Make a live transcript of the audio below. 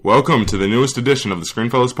Welcome to the newest edition of the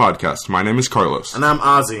Screenfellows podcast. My name is Carlos. And I'm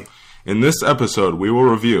Ozzy. In this episode, we will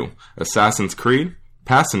review Assassin's Creed,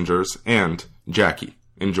 Passengers, and Jackie.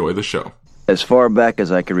 Enjoy the show. As far back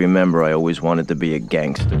as I can remember, I always wanted to be a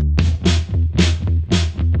gangster.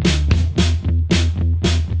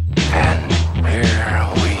 And here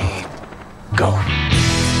we go.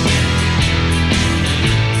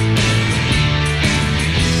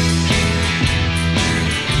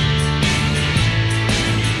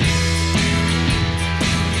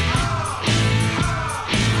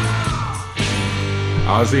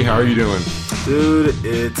 Ozzy, how are you doing? Dude,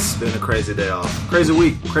 it's been a crazy day off. Crazy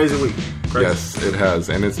week. Crazy. Yes, it has.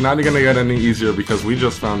 And it's not going to get any easier because we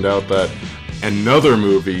just found out that another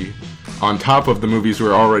movie, on top of the movies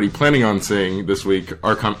we're already planning on seeing this week,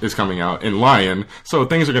 is coming out in Lion. So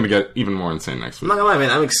things are going to get even more insane next week. I'm not gonna lie,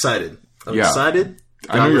 man. I'm excited. I'm excited.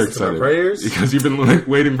 I know you're excited. Prayers. Because you've been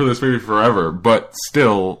waiting for this movie forever, but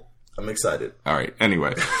still... I'm excited. All right.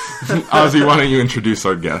 Anyway, Ozzy, why don't you introduce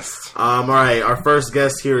our guests? All right. Our first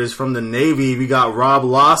guest here is from the Navy. We got Rob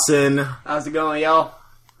Lawson. How's it going, y'all?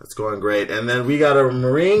 That's going great. And then we got a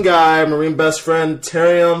Marine guy, Marine best friend,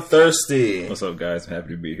 Terrion Thirsty. What's up, guys? I'm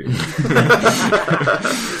happy to be here.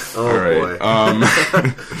 Boy.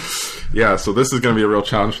 Yeah, so this is going to be a real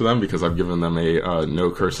challenge for them because I've given them a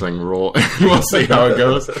no cursing rule. We'll see how it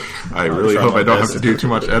goes. I really hope I don't have to do too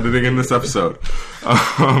much editing in this episode.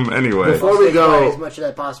 Anyway. Before we go... As much as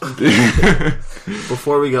I possibly can.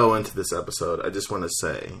 Before we go into this episode, I just want to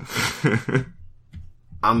say...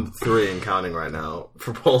 I'm 3 and counting right now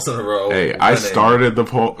for polls in a row. Hey, I started the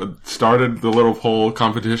little poll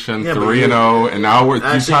competition 3-0, and now we're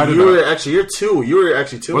tied it up. Actually, you're 2. You were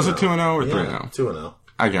actually 2. Was it 2-0 or 3-0? 2-0.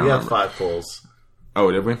 I can't remember. We have 5 polls.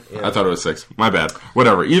 Oh, did we? Yeah. I thought it was 6. My bad.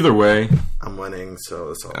 Whatever. Either way, I'm winning, so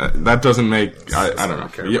that's all. That doesn't make. I don't know.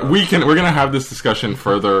 Yeah, we're gonna have this discussion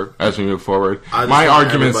further as we move forward. My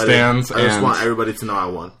argument stands. I just want everybody to know I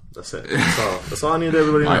won. That's it. That's all I need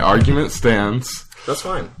everybody to know. My argument stands. That's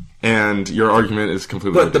fine. And your argument is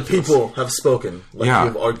completely But ridiculous. the people have spoken.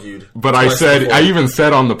 You've argued. But I even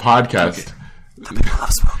said on the podcast. Okay. The people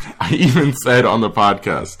have spoken. I even said on the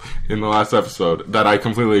podcast in the last episode that I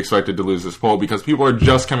completely expected to lose this poll because people are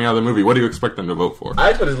just coming out of the movie. What do you expect them to vote for? I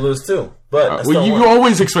expected to lose too. But you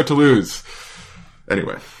always expect to lose.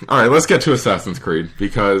 Anyway, all right, let's get to Assassin's Creed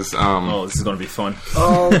because... this is going to be fun.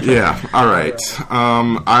 Yeah, all right.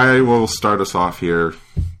 I will start us off here.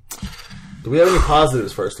 Do we have any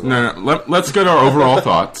positives first of all? No. Let's get our overall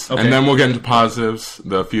thoughts, okay. And then we'll get into positives,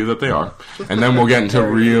 the few that they are, and then we'll get into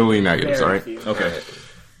really negatives, all right? Okay.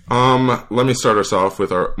 Let me start us off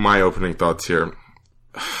with my opening thoughts here.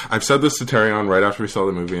 I've said this to Terrion right after we saw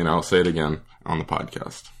the movie, and I'll say it again on the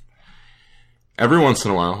podcast. Every once in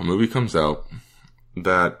a while, a movie comes out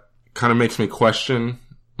that kind of makes me question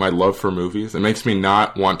my love for movies. It makes me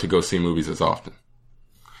not want to go see movies as often.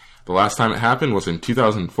 The last time it happened was in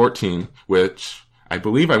 2014, which I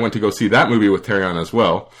believe I went to go see that movie with Terrion as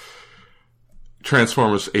well.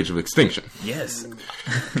 Transformers: Age of Extinction. Yes.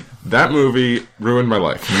 That movie ruined my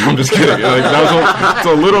life. I'm just kidding. It's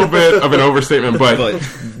a little bit of an overstatement, but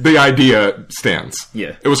the idea stands.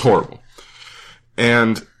 Yeah. It was horrible.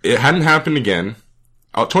 And it hadn't happened again.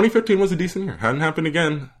 2015 was a decent year. Hadn't happened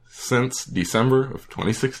again since December of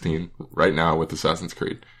 2016, right now with Assassin's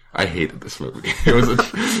Creed. I hated this movie. It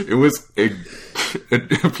was a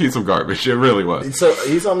piece of garbage. It really was. So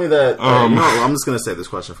he told me that. I'm just gonna save this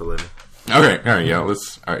question for later. Okay, all right, yeah. All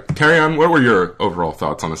right, Terrion, what were your overall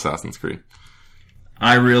thoughts on Assassin's Creed?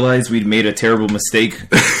 I realized we'd made a terrible mistake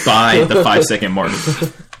by the 5-second mark.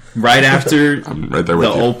 Right after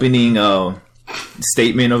the opening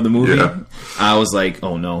statement of the movie, I was like,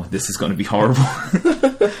 "Oh no, this is going to be horrible."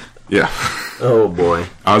 Yeah. Oh boy.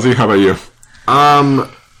 Ozzy, how about you?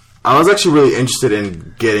 I was actually really interested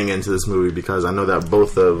in getting into this movie because I know that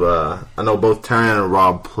both Terrion and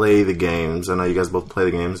Rob play the games. I know you guys both play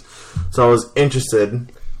the games, so I was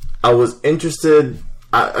interested. Because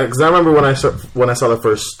I remember when I saw the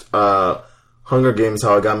first Hunger Games,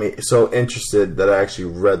 how it got me so interested that I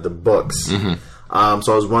actually read the books. Mm-hmm.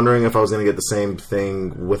 So I was wondering if I was going to get the same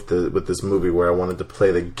thing with this movie where I wanted to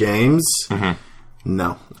play the games. Mm-hmm.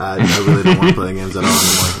 No, I really don't want to play the games at all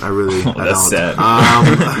anymore. I don't.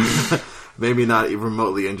 Sad. Maybe not even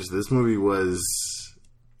remotely interested. This movie was,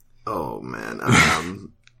 oh man.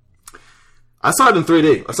 I saw it in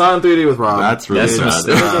 3D. I saw it in 3D with Rob. That's really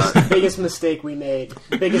sad. Biggest mistake we made.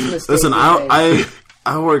 Listen, I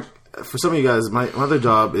work for some of you guys. My other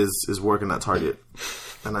job is working at Target.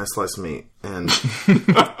 and I slice meat, and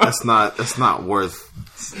that's not worth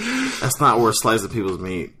slicing people's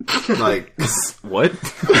meat. Like what?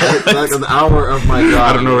 Like an hour of my job.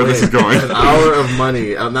 I don't know where this is going. An hour of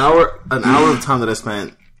money, an hour of time that I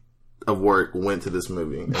spent of work went to this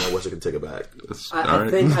movie, and I wish I could take it back. I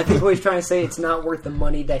think what he's trying to say, it's not worth the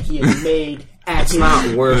money that he has made. It's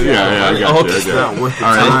not worth it. It's not worth the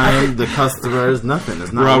time, the customers, nothing.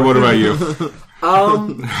 It's not. Rob, what about you?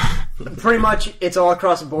 Pretty much, it's all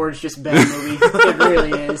across the board. It's just a bad movie. It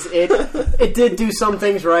really is. It did do some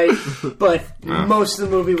things right, but most of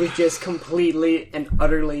the movie was just completely and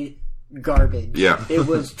utterly garbage. Yeah. It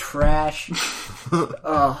was trash.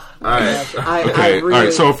 All right. All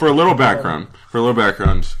right. So for a little background,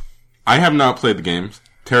 I have not played the games.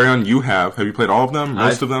 Terrion, you have. Have you played all of them?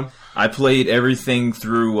 Most of them? I played everything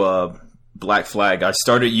through Black Flag. I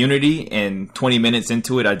started Unity, and 20 minutes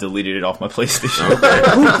into it, I deleted it off my PlayStation. Okay.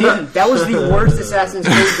 Who didn't? That was the worst Assassin's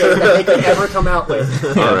Creed game that they could ever come out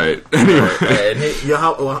with. All right. Anyway.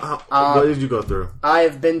 What did you go through? I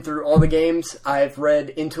have been through all the games. I've read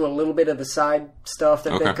into a little bit of the side stuff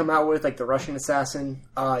that they've come out with, like the Russian Assassin,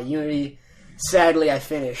 Unity. Sadly, I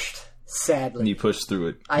finished. And you pushed through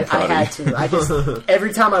it. I had to. I just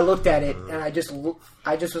every time I looked at it, and I just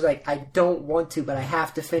was like, I don't want to, but I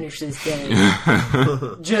have to finish this game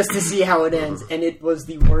just to see how it ends. And it was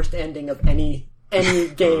the worst ending of any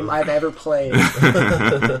game I've ever played.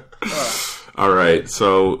 All right,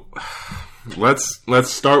 so let's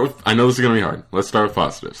start with. I know this is gonna be hard. Let's start with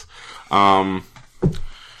positives.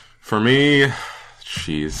 For me,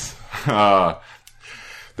 jeez.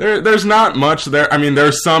 There's not much there. I mean,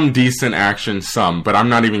 there's some decent action, but I'm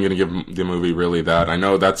not even going to give the movie really that. I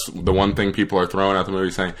know that's the one thing people are throwing at the movie,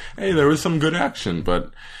 saying, hey, there was some good action,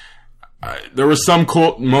 but there was some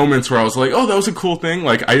cool moments where I was like, oh, that was a cool thing.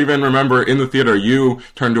 Like, I even remember in the theater, you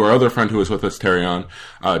turned to our other friend who was with us, Terrion,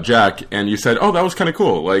 Jack, and you said, oh, that was kind of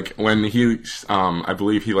cool. Like, when he, I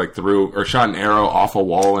believe he, like, threw or shot an arrow off a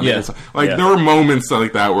wall. And there were moments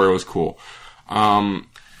like that where it was cool.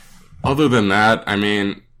 Other than that, I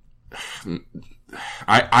mean,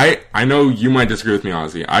 I know you might disagree with me,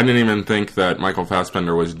 Ozzy. I didn't even think that Michael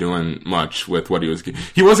Fassbender was doing much with what he was.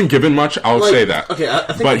 He wasn't given much. I'll say that. Okay, I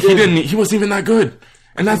think but he didn't. He wasn't even that good,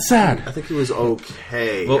 and that's sad. I think he was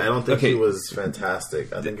okay. Well, I don't think he was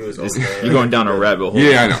fantastic. I think he was okay. You're going down a rabbit hole.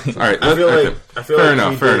 Yeah, I know. All right, fair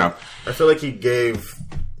enough. I feel like he gave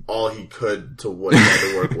all he could to what he had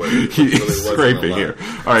to work with. He's really scraping here.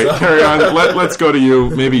 All right, carry on. Let's go to you.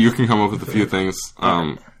 Maybe you can come up with a few things.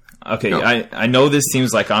 Okay, I know this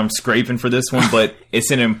seems like I'm scraping for this one, but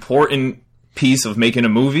it's an important piece of making a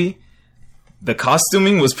movie. The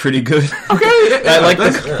costuming was pretty good. Okay, I like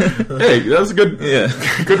hey, that's a good. Yeah,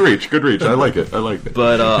 good reach. I like it.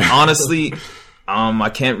 But honestly, I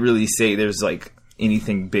can't really say there's like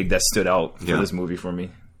anything big that stood out for this movie for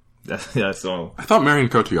me. That's all. I thought Marion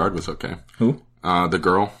Cotillard was okay. Who? The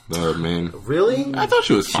girl, the main. Really? I thought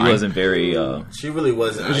she was fine. She wasn't very. She really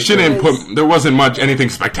wasn't. She didn't put. There wasn't much anything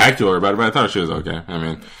spectacular about it, but I thought she was okay. I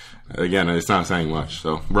mean, again, it's not saying much.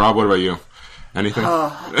 So, Rob, what about you? Anything?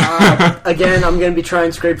 Again, I'm going to be trying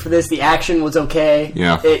to scrape for this. The action was okay.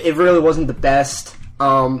 Yeah. It really wasn't the best.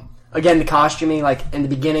 Again, the costuming, like in the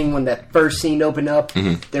beginning when that first scene opened up,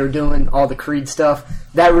 they were doing all the Creed stuff.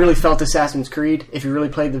 That really felt Assassin's Creed. If you really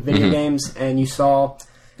played the video games and you saw,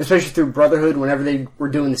 especially through Brotherhood, whenever they were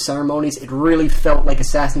doing the ceremonies, it really felt like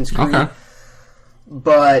Assassin's Creed. Okay.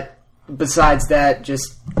 But besides that,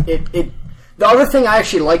 just it. The other thing I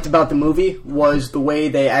actually liked about the movie was the way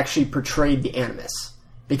they actually portrayed the Animus.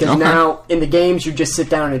 Because now, in the games, you just sit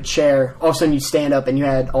down in a chair, all of a sudden you stand up and you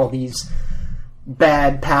had all these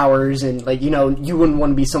bad powers and, like, you wouldn't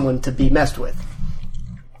want to be someone to be messed with.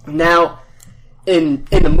 Now, in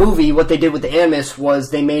the movie, what they did with the Animus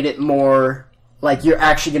was they made it more like you're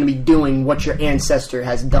actually going to be doing what your ancestor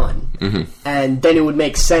has done. And then it would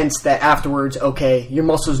make sense that afterwards, okay, your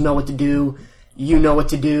muscles know what to do, you know what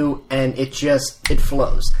to do, and it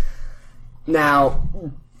flows. Now,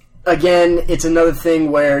 again, it's another thing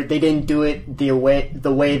where they didn't do it the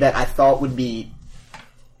way that I thought would be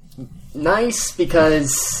nice,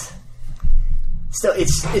 because still,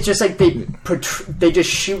 it's just like they just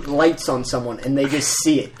shoot lights on someone and they just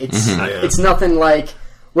see it. It's nothing like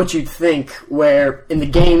what you'd think, where in the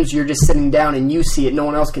games you're just sitting down and you see it, no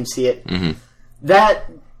one else can see it.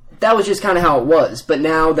 That was just kind of how it was. But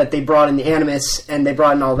now that they brought in the Animus and they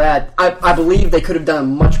brought in all that, I believe they could have done a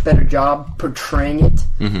much better job portraying it.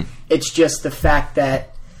 It's just the fact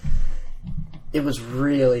that it was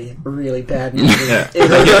really, really bad movie.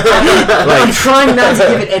 I'm trying not to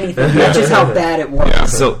give it anything. That's just how bad it was. Yeah.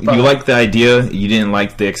 So you liked the idea, you didn't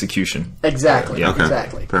like the execution. Exactly. Yeah. Okay.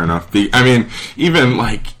 Exactly. Fair enough. I mean, even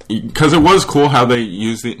because it was cool how they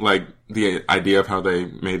used the idea of how they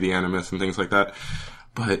made the Animus and things like that.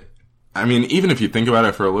 But I mean, even if you think about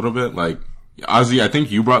it for a little bit, like Ozzy, I think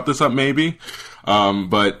you brought this up maybe,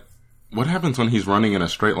 but. What happens when he's running in a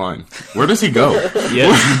straight line? Where does he go?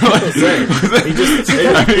 Yeah. He just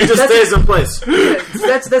stays in place. Yeah,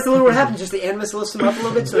 that's literally what happens. Just the Animus lifts him up a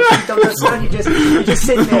little bit, so if you don't touch you just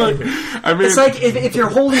sit there. I mean, it's like if you're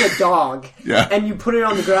holding a dog and you put it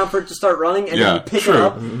on the ground for it to start running, and then you pick it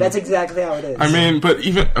up. That's exactly how it is. I mean, but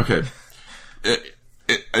even I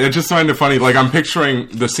just find it funny. Like I'm picturing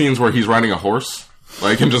the scenes where he's riding a horse.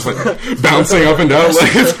 Like him just bouncing up and down.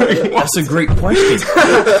 That's a great question.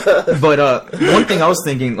 But one thing I was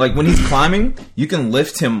thinking, like when he's climbing, you can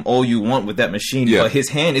lift him all you want with that machine, but his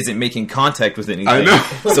hand isn't making contact with anything. I know.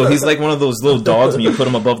 So he's like one of those little dogs when you put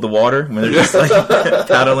them above the water when they're just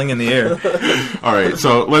paddling in the air. All right,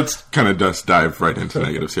 so let's kind of just dive right into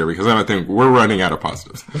negatives here because I think we're running out of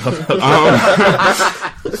positives.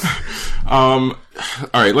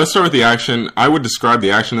 All right, let's start with the action. I would describe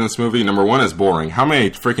the action in this movie, number one, as boring. How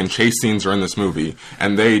many freaking chase scenes are in this movie?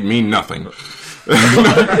 And they mean nothing.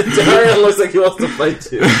 Darian looks like he wants to fight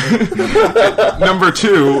too. Number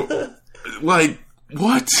two, what?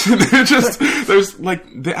 There's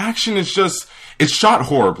the action is just, it's shot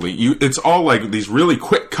horribly. It's all these really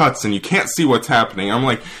quick cuts and you can't see what's happening. I'm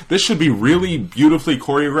like, this should be really beautifully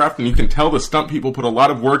choreographed and you can tell the stunt people put a lot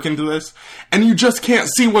of work into this and you just can't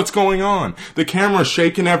see what's going on. The camera's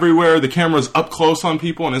shaking everywhere. The camera's up close on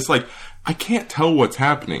people and it's like, I can't tell what's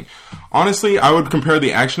happening. Honestly, I would compare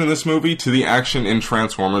the action in this movie to the action in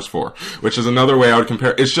Transformers 4, which is another way I would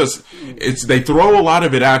compare. They throw a lot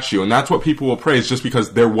of it at you, and that's what people will praise just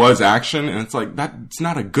because there was action, and it's like, that's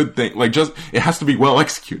not a good thing. It has to be well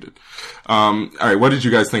executed. All right, what did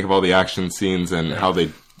you guys think of all the action scenes and how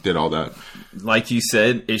they did all that? Like you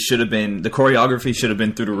said, the choreography should have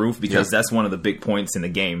been through the roof because that's one of the big points in the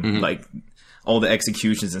game. Mm-hmm. Like, all the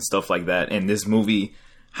executions and stuff like that. And this movie...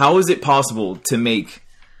 How is it possible to make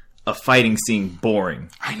a fighting scene boring?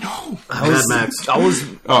 I know. Mad Max.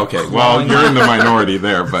 Okay, well, you're in the minority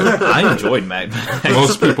there, but... I enjoyed Mad Max.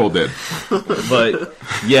 Most people did. But,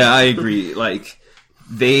 yeah, I agree. Like,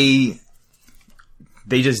 they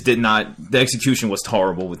just did not... The execution was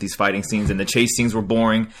horrible with these fighting scenes, and the chase scenes were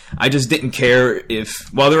boring. I just didn't care if...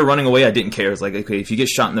 While they were running away, I didn't care. It's like, okay, if you get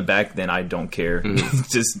shot in the back, then I don't care. Mm-hmm.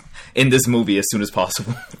 Just in this movie as soon as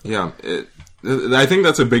possible. Yeah, I think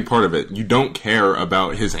that's a big part of it. You don't care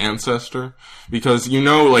about his ancestor because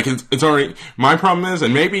it's already. My problem is,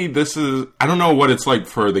 and maybe this is, I don't know what it's like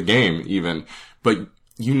for the game even, but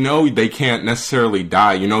they can't necessarily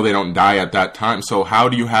die. They don't die at that time. So how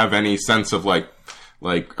do you have any sense of like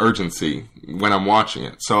urgency when I'm watching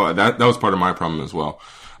it? So that was part of my problem as well.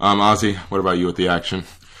 Ozzy, what about you with the action?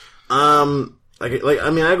 I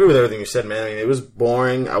agree with everything you said, man. I mean, it was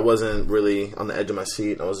boring. I wasn't really on the edge of my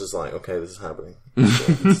seat. I was just like, okay, this is happening.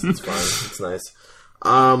 It's fine. It's nice.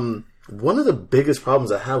 One of the biggest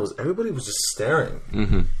problems I had was everybody was just staring.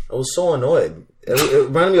 Mm-hmm. I was so annoyed. It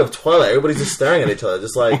reminded me of Twilight. Everybody's just staring at each other,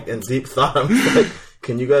 just like in deep thought. I'm like,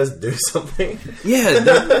 can you guys do something? Yeah,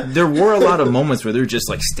 there were a lot of moments where they're just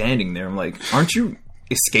like standing there. I'm like, aren't you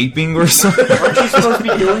escaping or something? Aren't you supposed to be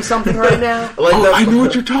doing something right now? I know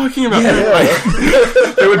what you're talking about.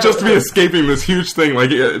 Yeah. They would just be escaping this huge thing,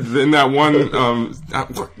 like in that one. All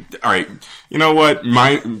right, you know what?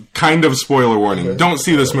 My kind of spoiler warning. Don't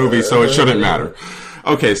see this movie, so it shouldn't matter.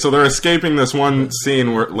 Okay, so they're escaping this one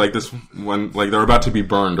scene where, they're about to be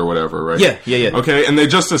burned or whatever, right? Yeah. Okay, and they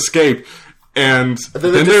just escape. And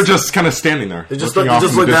then they're just kind of standing there. They just look down.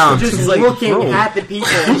 Just looking at the people.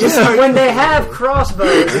 When they have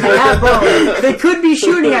crossbows and they have bows, they could be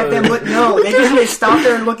shooting at them, but no. They stop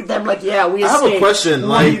there and look at them like, yeah, we escaped. I have a question.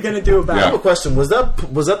 What are you going to do about it? I have a question. Was that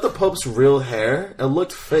the Pope's real hair? It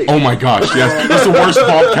looked fake. Oh my gosh, yes. That's the worst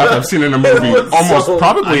bald cap I've seen in a movie.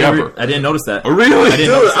 Probably ever. I didn't notice that. Oh, really?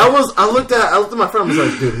 I looked at my friend and was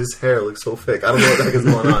like, dude, his hair looks so fake. I don't know what the heck is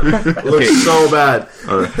going on. It looks so bad.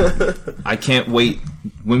 All right. I can't wait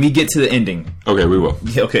when we get to the ending. Okay, we will.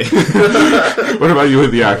 Yeah, okay. What about you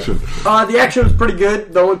with the action? The action was pretty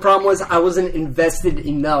good. The only problem was I wasn't invested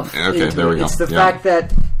enough. Okay, there we go. It's the fact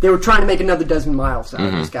that they were trying to make another Desmond Miles out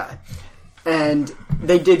of this guy. And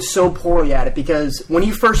they did so poorly at it because when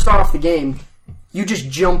you first start off the game, you just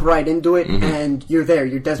jump right into it and you're there.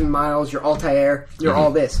 You're Desmond Miles, you're Altair, you're all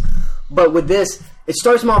this. But with this, It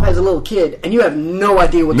starts him off as a little kid, and you have no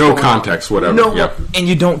idea what's going on. No context, whatever. Yep. And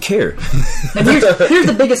you don't care. And here's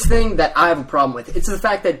the biggest thing that I have a problem with. It's the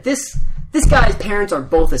fact that this guy's parents are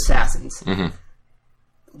both assassins. Mm-hmm.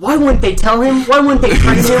 Why wouldn't they tell him? Why wouldn't they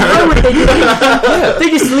train him? Why wouldn't they do anything? They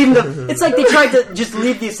just leave him. It's like they tried to just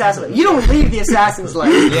leave the assassin. You don't leave the assassin's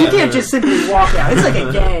life. You can't just simply walk out. It's like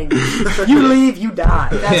a gang. You leave, you die.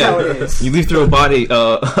 That's how it is. You leave through a body,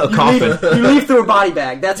 a coffin. You leave through a body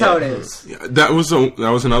bag. That's how it is. Yeah, that was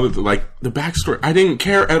another like the backstory. I didn't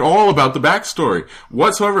care at all about the backstory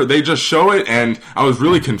whatsoever. They just show it, and I was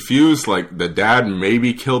really confused. Like the dad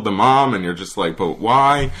maybe killed the mom, and you're just like, but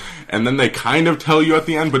why? And then they kind of tell you at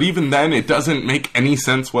the end, but even then, it doesn't make any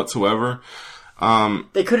sense whatsoever.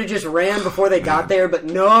 They could have just ran before they got there, but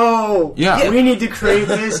no. Yeah. We need to create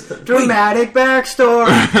this dramatic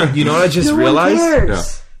backstory. You know what I just realized? Cares.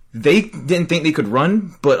 Yeah. They didn't think they could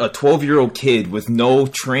run, but a 12-year-old kid with no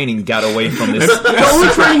training got away from this. The only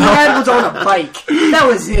training he had was on a bike. That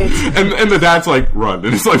was it. And the dad's like, run.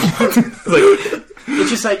 And it's like, It's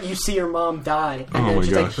just like you see your mom die, and then my it's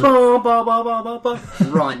just gosh. like, bah, bah, bah, bah, bah, bah,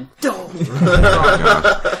 run.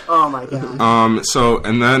 Oh my god. So,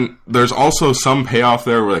 and then there's also some payoff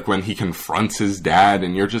there, where, like, when he confronts his dad,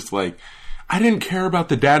 and you're just like, I didn't care about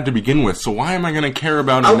the dad to begin with, so why am I going to care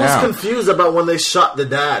about him now? I was confused about when they shot the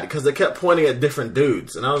dad, because they kept pointing at different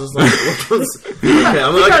dudes, and I was just like, what was... Okay,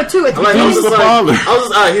 I'm like, too, at the beginning. Who's the father? I was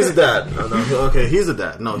just, alright, he's a dad. Oh, no, okay, he's a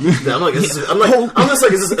dad. No, he's a dad. I'm just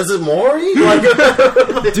like, is this Maury?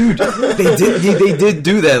 Like, dude, they did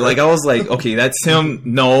do that. Like, I was like, okay, that's him.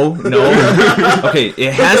 No. Okay,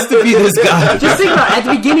 it has to be this guy. Just think about it. At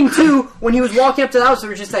the beginning, too, when he was walking up to the house, there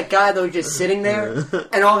was just that guy that was just sitting there,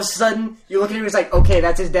 and all of a sudden, you look at him, he's like, okay,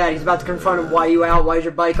 that's his dad. He's about to confront him. Why are you out? Why is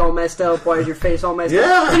your bike all messed up? Why is your face all messed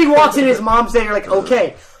up? And he walks in, his mom's there, you're like,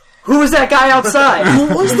 okay, who was that guy outside?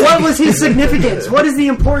 What was his significance? What is the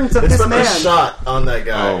importance of this man? A shot on that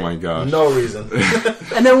guy. Oh my gosh. No reason.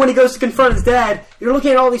 And then when he goes to confront his dad, you're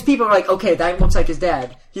looking at all these people, like, okay, that looks like his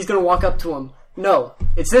dad. He's going to walk up to him. No,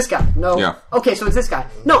 it's this guy. No. Yeah. Okay, so it's this guy.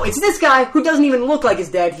 No, it's this guy who doesn't even look like his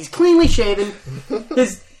dad. He's cleanly shaven.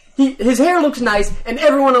 His hair looks nice, and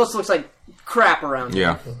everyone else looks like crap around him.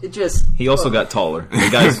 Yeah. It just... He also got taller.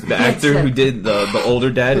 The actor who did the older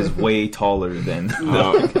dad is way taller than...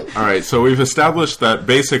 All right, so we've established that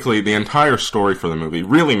basically the entire story for the movie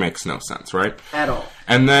really makes no sense, right? At all.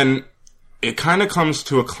 And then it kind of comes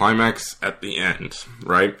to a climax at the end,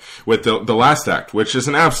 right? With the last act, which is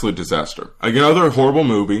an absolute disaster. Another horrible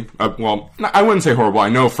movie. Well, I wouldn't say horrible. I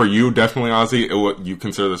know for you, definitely, Ozzy, you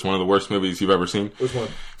consider this one of the worst movies you've ever seen. Which one?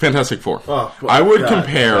 Fantastic Four. Oh, I would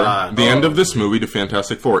compare the end of this movie to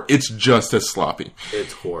Fantastic Four. It's just as sloppy.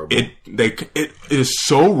 It's horrible. It is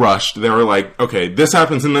so rushed. They were like, okay, this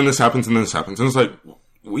happens, and then this happens, and then this happens. And it's like,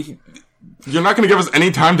 you're not going to give us any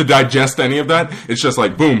time to digest any of that. It's just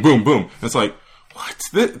like boom, boom, boom. It's like, what's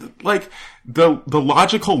this? Like the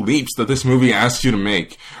logical leaps that this movie asks you to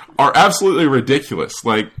make are absolutely ridiculous.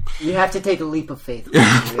 Like, you have to take a leap of faith.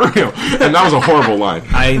 For real. And that was a horrible line.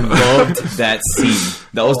 I loved that scene.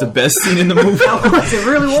 That was the best scene in the movie. It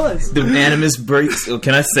really was. The animus breaks.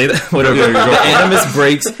 Can I say that? Whatever. The animus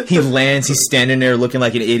breaks. He lands. He's standing there looking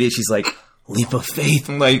like an idiot. She's like, leap of faith.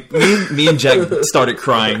 I'm like, me and Jack started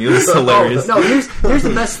crying. It was hilarious. No, here's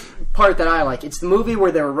the best part that I like. It's the movie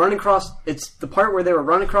where they were running across. It's the part where they were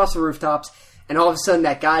running across the rooftops, and all of a sudden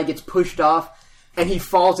that guy gets pushed off, and he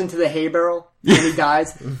falls into the hay barrel, and he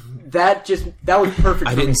dies. That was perfect.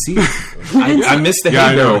 I didn't see it. I missed the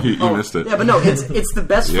hay barrel. You missed it. Yeah, but no, it's the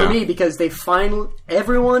best for me because they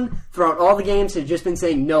everyone throughout all the games has just been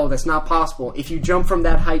saying, no, that's not possible. If you jump from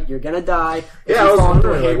that height, you're gonna die. Yeah, I was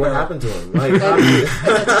wondering, like, what happened to him? Like,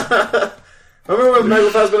 I remember when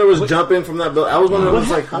Michael Fassbender was jumping from that building. I was wondering,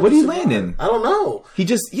 what did he land in? I don't know. He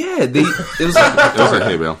just, it was a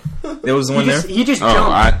hay bale. There was one there? He just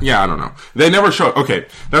jumped. I don't know. They never show. Okay,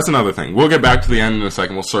 that's another thing. We'll get back to the end in a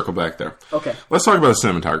second. We'll circle back there. Okay. Let's talk about the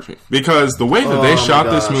cinematography. Because the way that they shot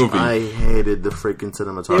this movie... I hated the freaking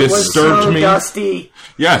cinematography. It was so dusty.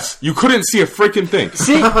 Yes, you couldn't see a freaking thing.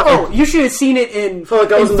 See? You should have seen it in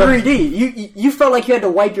 3D. You felt like you had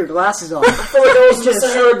to wipe your glasses off. I felt like I was just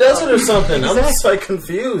in a desert or something. I'm just like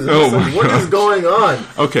confused. What is going on?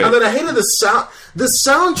 Okay. And then I hated the sound. The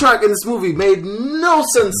soundtrack in this movie made no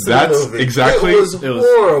sense to That's the movie. exactly... It was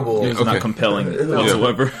horrible. It was not compelling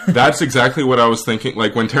whatsoever. That's exactly what I was thinking.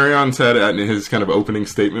 Like, when Terrion said in his kind of opening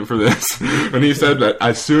statement for this, when he said that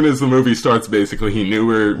as soon as the movie starts, basically, he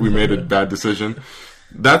knew we made a bad decision.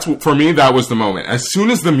 For me, that was the moment. As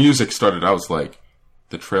soon as the music started, I was like,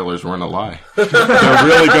 the trailers weren't a lie. They're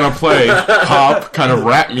really going to play pop kind of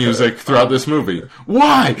rap music throughout this movie.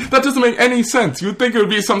 Why? That doesn't make any sense. You'd think it would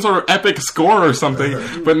be some sort of epic score or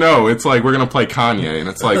something, but no, it's like we're going to play Kanye, and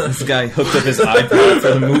it's like this guy hooked up his iPod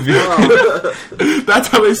for the movie. That's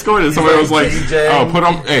how they scored it. Somebody was like, "Oh, put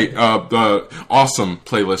on the awesome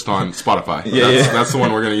playlist on Spotify. That's the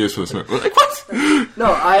one we're going to use for this movie." Like, what?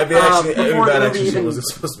 No,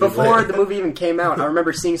 before the movie even came out, I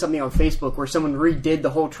remember seeing something on Facebook where someone redid the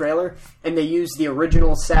whole trailer, and they used the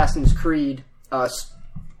original Assassin's Creed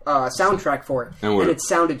soundtrack for it, and it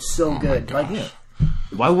sounded so good. Like,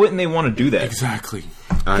 why wouldn't they want to do that? Exactly.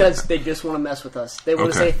 Because they just want to mess with us. They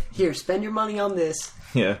want to say, "Here, spend your money on this.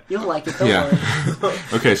 Yeah, you'll like it. Don't worry."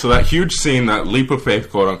 Okay, so that huge scene, that leap of faith,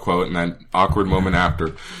 quote unquote, and that awkward moment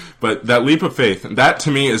after. But that leap of faith, that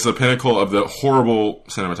to me is the pinnacle of the horrible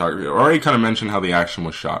cinematography. I already kind of mentioned how the action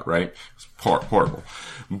was shot, right? It's horrible.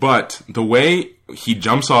 But the way he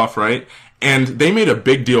jumps off, right? And they made a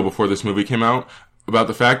big deal before this movie came out about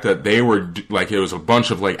the fact that they were, like, it was a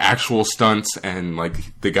bunch of, like, actual stunts, and,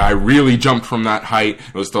 like, the guy really jumped from that height.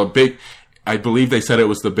 It was the big... I believe they said it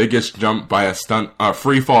was the biggest jump by a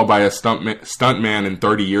free fall by a stunt man in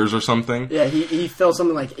 30 years or something. Yeah, he fell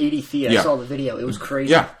something like 80 feet. I saw the video. It was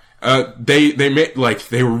crazy. Yeah. They made, like,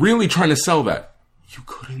 they were really trying to sell that. You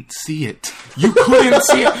couldn't see it. You couldn't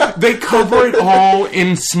see it. They cover it all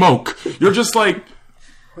in smoke. You're just like,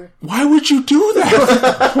 why would you do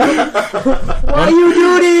that? Why you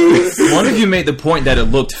do this? One of you made the point that it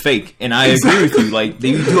looked fake, and I agree with you. Like,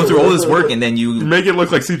 they go through all this work, and then you make it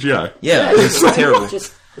look like CGI. Yeah, it's terrible.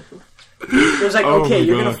 It was like, okay,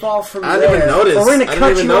 you're going to fall from there. I didn't even notice. But we're going to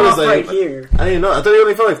cut you off right here. I didn't know. I thought he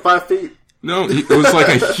only fell like 5 feet. No, it was like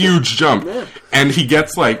a huge jump. And he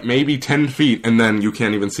gets like maybe 10 feet, and then you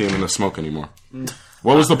can't even see him in the smoke anymore.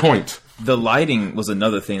 What was the point? The lighting was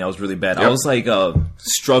another thing that was really bad. Yep. I was like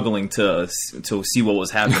struggling to see what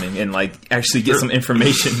was happening and like actually get some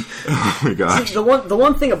information. Oh my gosh! See, the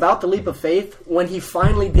one thing about the leap of faith, when he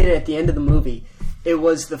finally did it at the end of the movie, it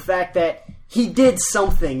was the fact that he did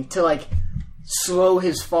something to like slow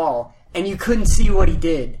his fall, and you couldn't see what he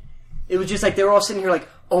did. It was just like they were all sitting here like,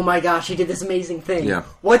 "Oh my gosh, he did this amazing thing. Yeah.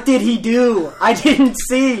 What did he do? I didn't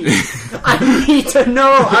see. I need to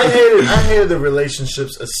know." I hated the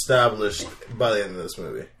relationships established by the end of this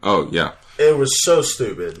movie. Oh, yeah. It was so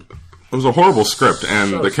stupid. It was a horrible script,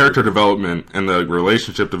 and the character development and the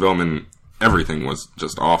relationship development, everything was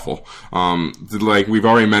just awful. Like, we've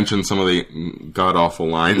already mentioned some of the god-awful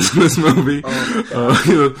lines in this movie.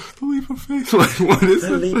 The leap of faith. Like, what is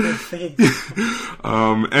the leap of faith?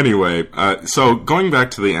 Anyway, so going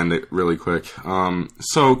back to the end really quick.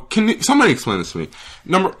 So can somebody explain this to me?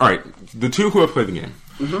 All right, the two who have played the game.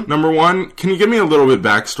 Mm-hmm. Number one, can you give me a little bit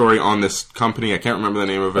backstory on this company? I can't remember the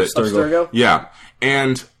name of it. Abstergo? Yeah.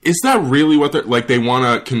 And is that really what they're like? They want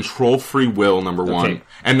to control free will, number one,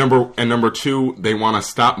 and number two, they want to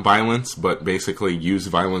stop violence, but basically use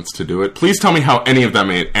violence to do it. Please tell me how any of that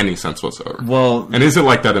made any sense whatsoever. Well, and is it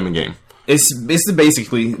like that in the game? It's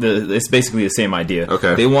basically the same idea.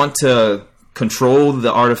 Okay, they want to control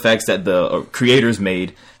the artifacts that the creators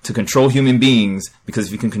made to control human beings, because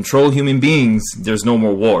if you can control human beings, there's no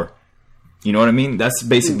more war. You know what I mean? That's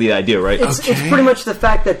basically the idea, right? It's pretty much the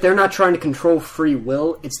fact that they're not trying to control free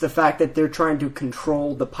will. It's the fact that they're trying to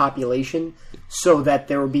control the population so that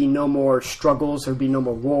there will be no more struggles, there will be no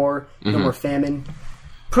more war, no more famine.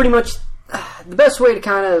 Pretty much, the best way to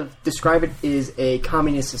kind of describe it is a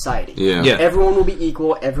communist society. Yeah. Everyone will be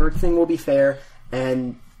equal, everything will be fair,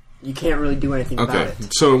 and you can't really do anything about it.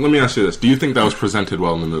 So let me ask you this. Do you think that was presented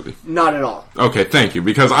well in the movie? Not at all. Okay, thank you.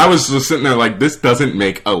 Because I was just sitting there like, this doesn't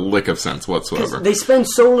make a lick of sense whatsoever. They spend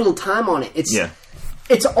so little time on it.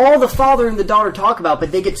 It's all the father and the daughter talk about,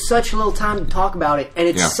 but they get such little time to talk about it, and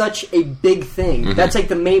it's such a big thing. Mm-hmm. That's like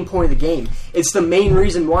the main point of the game. It's the main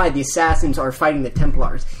reason why the assassins are fighting the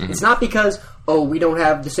Templars. Mm-hmm. It's not because, we don't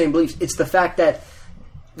have the same beliefs. It's the fact that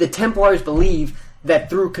the Templars believe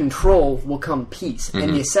that through control will come peace. Mm-hmm.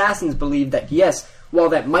 And the assassins believe that, yes, while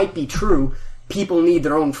that might be true, people need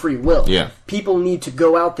their own free will. Yeah. People need to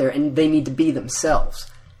go out there and they need to be themselves.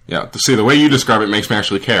 Yeah, see, the way you describe it makes me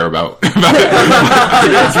actually care about it.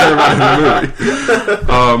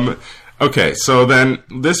 Okay, so then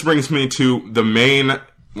this brings me to the main...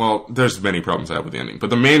 Well, there's many problems I have with the ending,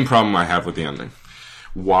 but the main problem I have with the ending.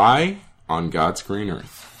 Why, on God's green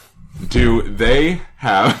earth, do they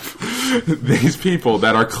have these people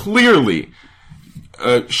that are clearly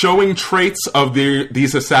showing traits of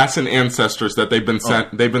these assassin ancestors that they've been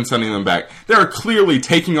sending them back? They are clearly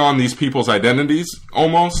taking on these people's identities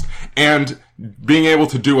almost and being able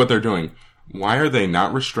to do what they're doing. Why are they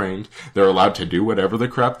not restrained? They're allowed to do whatever the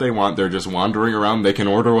crap they want. They're just wandering around. They can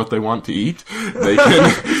order what they want to eat.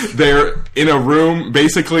 They're in a room,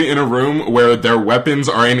 basically in a room where their weapons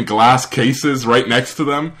are in glass cases right next to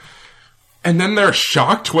them. And then they're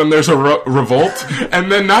shocked when there's a revolt.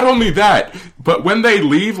 And then not only that, but when they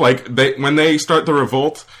leave, when they start the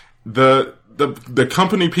revolt, the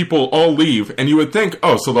company people all leave, and you would think,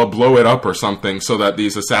 oh, so they'll blow it up or something, so that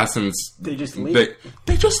these assassins they just leave.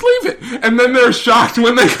 They just leave it, and then they're shocked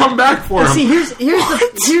when they come back for them. See, here's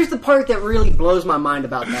the part that really blows my mind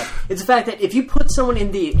about that. It's the fact that if you put someone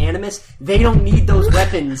in the Animus, they don't need those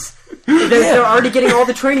weapons. They're already getting all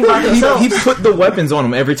the training by themselves. He put the weapons on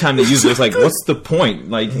them every time they use it. It's like, what's the point?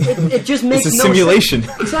 Like, it just makes it's a simulation.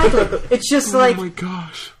 Sense. Exactly. It's just like, oh my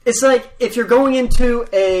gosh. It's like if you're going into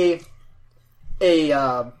a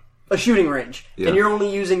shooting range and you're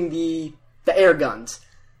only using the air guns.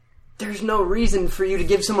 There's no reason for you to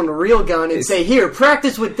give someone a real gun and say, "Here,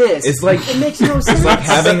 practice with this." It's like it makes no sense.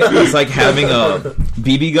 It's like having a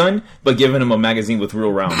BB gun, but giving them a magazine with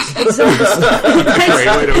real rounds.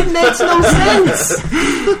 Exactly. It makes no sense.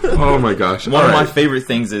 Oh my gosh! One of my favorite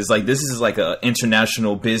things is this is like an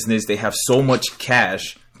international business. They have so much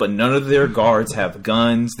cash, but none of their guards have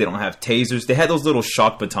guns. They don't have tasers. They had those little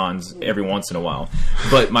shock batons every once in a while.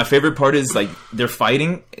 But my favorite part is they're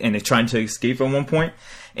fighting and they're trying to escape at one point.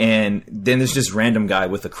 And then there's just random guy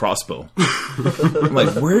with a crossbow. I'm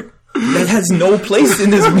like, where? That has no place in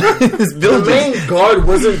this building. The main guard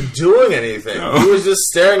wasn't doing anything. No. He was just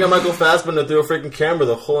staring at Michael Fassbender through a freaking camera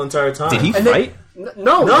the whole entire time. Did he fight?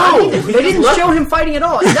 No. They didn't show him fighting at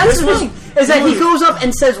all. And that's the thing, is that he goes up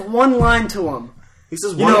and says one line to him. He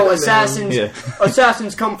says,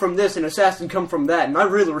 assassins come from this and assassins come from that, and I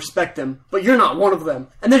really respect them, but you're not one of them.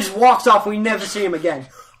 And then just walks off and we never see him again.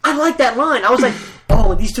 I like that line. I was like,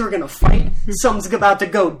 oh, these two are going to fight. Something's about to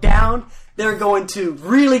go down. They're going to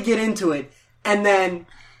really get into it. And then,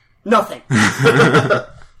 nothing. It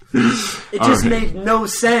just made no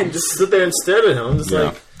sense. Just sit there and stare at him. I'm just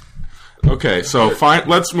like... Okay, so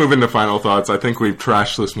let's move into final thoughts. I think we've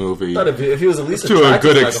trashed this movie. I thought if he was at least to a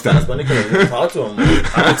good extent. I could talk to him.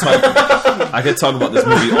 I could talk about this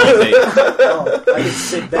movie all day. I could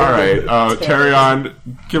sit back. All right, carry on.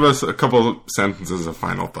 Give us a couple sentences of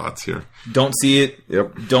final thoughts here. Don't see it.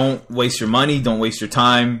 Yep. Don't waste your money. Don't waste your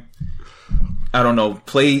time. I don't know,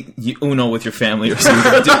 play Uno with your family or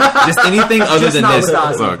something. Just anything other than this.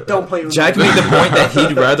 Look, don't play Uno. Jack made the point that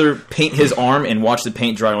he'd rather paint his arm and watch the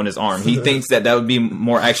paint dry on his arm. He thinks that would be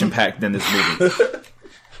more action-packed than this movie.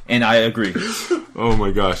 And I agree. Oh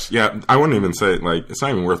my gosh. Yeah, I wouldn't even say it. It's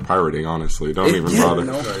not even worth pirating, honestly. Don't even bother.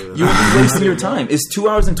 You're wasting your time. It's 2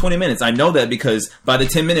 hours and 20 minutes. I know that because by the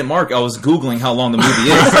 10-minute mark, I was Googling how long the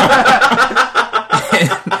movie is.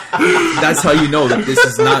 That's how you know that this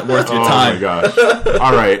is not worth your time. Oh my gosh.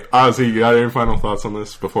 All right. Ozzy, you got any final thoughts on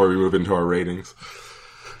this before we move into our ratings?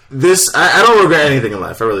 I don't regret anything in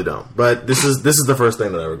life. I really don't. But this is the first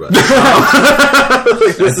thing that I regret.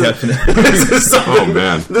 Oh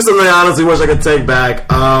man. This is something I honestly wish I could take back.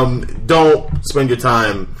 Don't spend your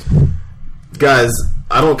time, guys.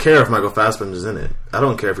 I don't care if Michael Fassbender's in it. I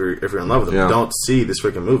don't care if you're in love with him. Yeah. Don't see this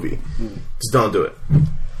freaking movie. Just don't do it.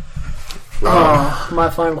 Oh, my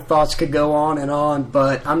final thoughts could go on,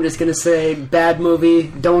 but I'm just going to say, bad movie,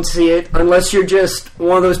 don't see it, unless you're just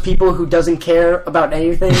one of those people who doesn't care about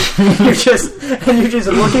anything, you're just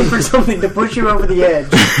looking for something to push you over the edge.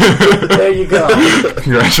 There you go.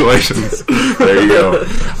 Congratulations. There you go.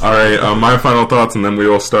 All right, my final thoughts, and then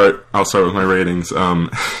I'll start with my ratings.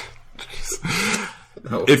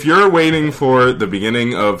 If you're waiting for the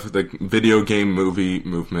beginning of the video game movie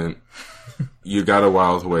movement, you got a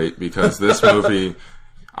while to wait, because this movie,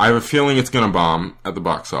 I have a feeling it's going to bomb at the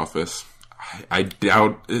box office. I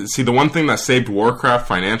doubt. See, the one thing that saved Warcraft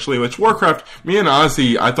financially, which Warcraft, me and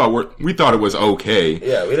Ozzy, we thought it was okay.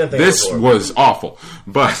 Yeah, we didn't think this was awful.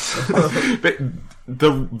 But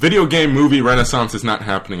the video game movie renaissance is not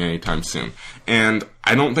happening anytime soon. And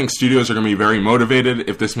I don't think studios are going to be very motivated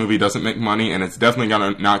if this movie doesn't make money, and it's definitely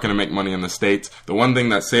not going to make money in the States. The one thing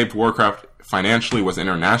that saved Warcraft financially was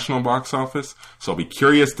international box office, so I'll be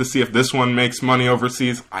curious to see if this one makes money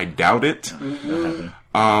overseas. I doubt it.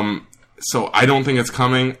 So I don't think it's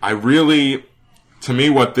coming. To me,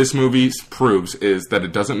 what this movie proves is that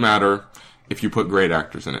it doesn't matter if you put great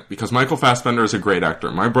actors in it, because Michael Fassbender is a great actor.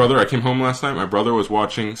 I came home last night, my brother was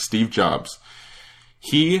watching Steve Jobs.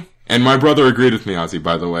 And my brother agreed with me, Ozzy,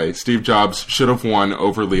 by the way. Steve Jobs should have won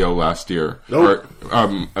over Leo last year. Nope.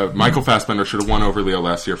 Michael Fassbender should have won over Leo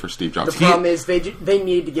last year for Steve Jobs. The problem is they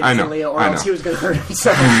needed to give it to Leo, or else he was going to hurt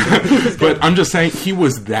himself. But I'm just saying, he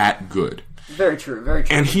was that good. Very true, very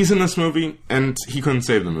true. And he's in this movie, and he couldn't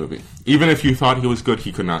save the movie. Even if you thought he was good,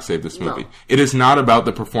 he could not save this movie. No. It is not about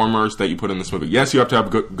the performers that you put in this movie. Yes, you have to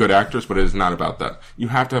have good actors, but it is not about that. You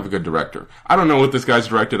have to have a good director. I don't know what this guy's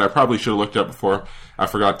directed. I probably should have looked it up before. I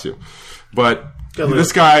forgot to. But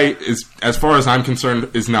this guy is, as far as I'm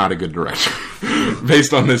concerned, is not a good director.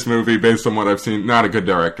 Based on this movie, based on what I've seen, not a good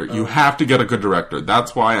director. You have to get a good director.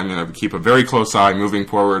 That's why I'm going to keep a very close eye moving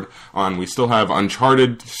forward on. We still have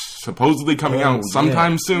Uncharted supposedly coming out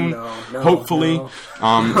sometime soon. Hopefully.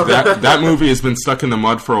 That movie has been stuck in the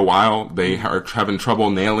mud for a while. They are having trouble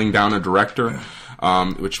nailing down a director.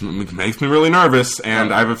 Which makes me really nervous,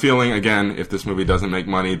 and I have a feeling, again, if this movie doesn't make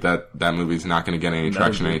money, that movie's not going to get any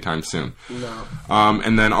traction anytime soon. No.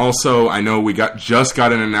 And then also, I know we just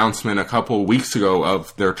got an announcement a couple weeks ago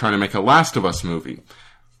of they're trying to make a Last of Us movie.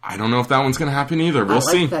 I don't know if that one's going to happen either. We'll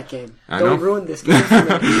see. I like that game. Don't ruin this game for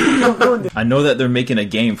me. Don't ruin this. I know that they're making a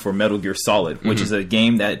game for Metal Gear Solid, which is a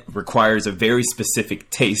game that requires a very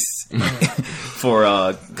specific taste for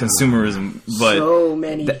consumerism. But so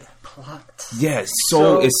many plots. Yeah,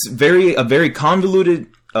 so it's a very convoluted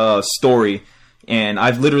story, and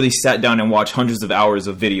I've literally sat down and watched hundreds of hours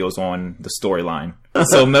of videos on the storyline.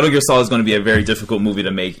 So Metal Gear Solid is going to be a very difficult movie to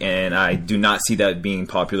make, and I do not see that being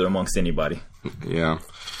popular amongst anybody. Yeah.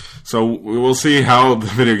 So we'll see how the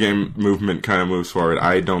video game movement kind of moves forward.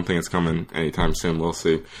 I don't think it's coming anytime soon. We'll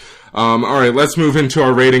see. All right, let's move into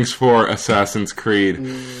our ratings for Assassin's Creed.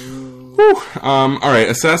 All right,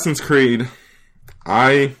 Assassin's Creed.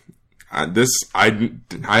 I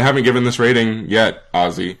haven't given this rating yet,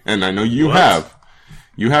 Ozzy, and I know you have.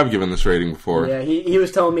 You have given this rating before. Yeah, he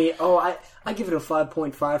was telling me, I give it a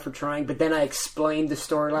 5.5 for trying, but then I explained the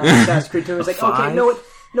storyline of Assassin's Creed to him. I was like, okay,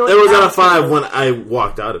 no, it was at a 5 when I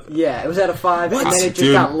walked out of it. Yeah, it was at a 5, and then it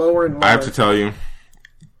just got lower and lower. I have to tell you,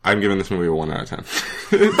 I'm giving this movie a 1 out of 10.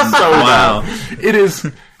 It's so wow. It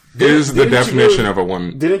is the definition of a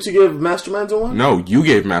 1. Didn't you give Masterminds a 1? No, you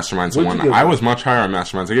gave Masterminds a 1. I was much higher on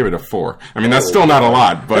Masterminds. I gave it a 4. I mean, that's still not a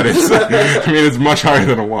lot, but it's much higher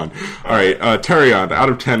than a 1. All right, Terrion, out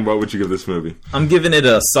of 10, what would you give this movie? I'm giving it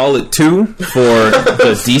a solid 2 for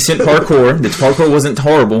the decent parkour. The parkour wasn't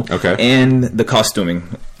horrible. Okay. And the costuming.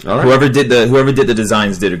 All right. Whoever did the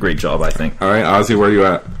designs did a great job, I think. All right, Ozzy, where are you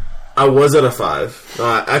at? I was at a 5.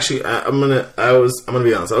 Actually, I'm gonna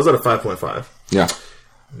be honest. I was at a 5.5. Yeah.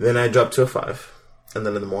 Then I dropped to a 5. And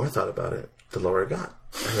then the more I thought about it, the lower it got.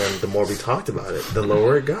 And then the more we talked about it, the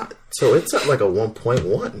lower it got. So it's at like a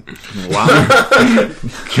 1.1. Wow.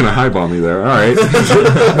 Can I highball me there? All right.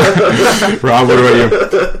 Rob, what about you?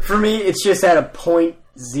 For me, it's just at a 0.01.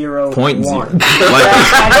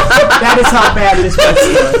 That is how bad this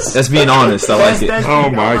movie was. That's being honest. I like it. Oh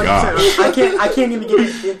my gosh. I can't even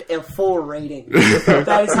give it a full rating.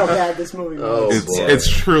 That is how bad this movie was. It's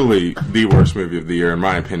truly the worst movie of the year, in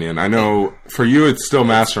my opinion. I know for you, it's still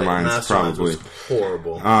Masterminds, probably. Was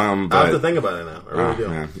horrible. But, I have to think about it now. I really do.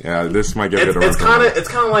 Man. Yeah, this might get it's kind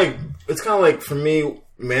of like for me.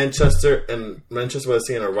 Manchester by the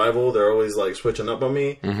Sea and Arrival, they're always like switching up on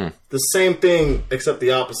me. Mm-hmm. The same thing, except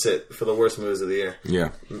the opposite for the worst movies of the year.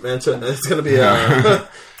 Yeah, it's gonna be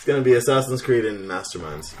it's gonna be Assassin's Creed and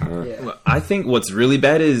Masterminds. Yeah. I think what's really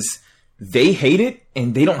bad is they hate it,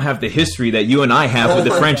 and they don't have the history that you and I have with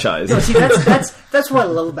the franchise. No, see, that's what I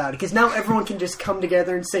love about it, because now everyone can just come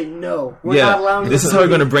together and say, no, we're not allowing this is how we're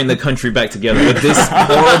going to bring the country back together with this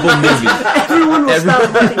horrible movie. Everyone will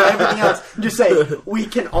stop letting everything else and just say, we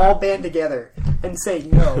can all band together and say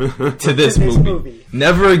no to this movie.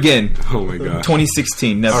 Never again. Oh my god.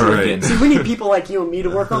 2016, never again. See, we need people like you and me to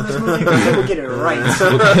work on this movie, because then we'll get it right.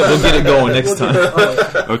 We'll get it going next time.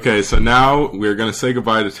 Okay, so now we're going to say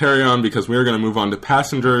goodbye to Terrion, because we're going to move on to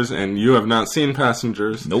Passengers, and you have not seen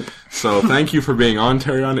Passengers. Nope. So thank you for being on,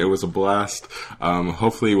 Terrion. It was a blast.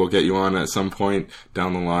 Hopefully we'll get you on at some point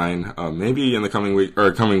down the line. Maybe in the coming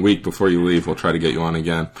week before you leave, we'll try to get you on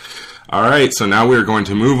again. All right, so now we're going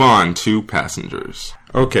to move on to Passengers.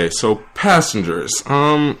 Okay, so Passengers.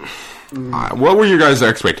 What were your guys'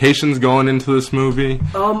 expectations going into this movie?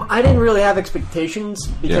 I didn't really have expectations,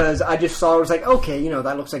 because I just saw it was like, okay,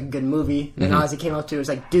 that looks like a good movie. And Ozzy came up to it, was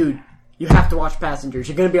like, dude, you have to watch Passengers.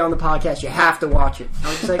 You're going to be on the podcast. You have to watch it. I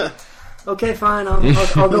was just like, okay, fine.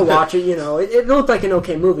 I'll go watch it. It looked like an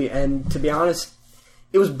okay movie. And to be honest,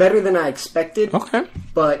 it was better than I expected. Okay.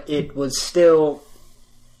 But it was still...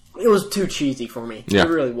 It was too cheesy for me. Yeah. It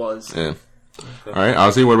really was. Yeah. All right,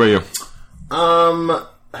 Ozzy, what about you? I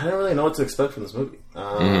didn't really know what to expect from this movie.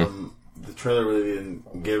 The trailer really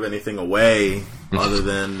didn't give anything away other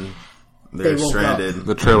than they're stranded.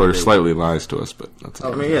 The trailer slightly lies to us, but that's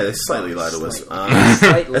okay. I mean, yeah, they slightly lie to us.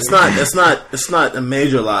 It's not a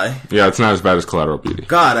major lie. Yeah, it's not as bad as Collateral Beauty.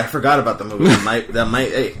 God, I forgot about the movie.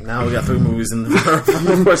 Hey, now we got 3 movies in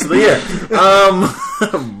the course of the year.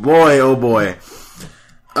 Boy, oh boy.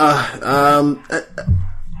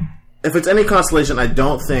 If it's any consolation, I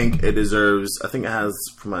don't think it deserves. I think it has,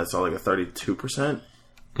 from what I saw, like a 32%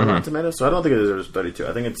 Rotten Tomatoes. So I don't think it deserves 32.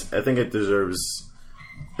 I think it deserves.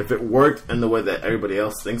 If it worked in the way that everybody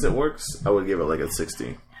else thinks it works, I would give it like a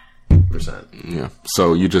 60%. Yeah.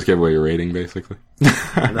 So you just gave away your rating, basically. No,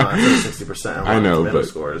 I said 60%. I know, but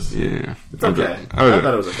scores. Yeah, it's okay. I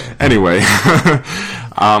thought it was okay. Anyway,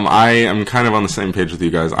 I am kind of on the same page with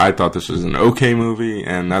you guys. I thought this was an okay movie,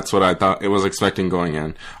 and that's what I thought it was expecting going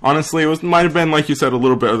in. Honestly, it might have been, like you said, a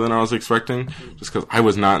little better than I was expecting, just because I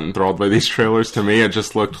was not enthralled by these trailers. To me, it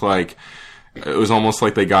just looked like. It was almost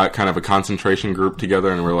like they got kind of a concentration group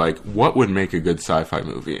together and were like, what would make a good sci-fi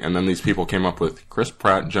movie? And then these people came up with Chris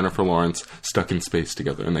Pratt, Jennifer Lawrence, stuck in space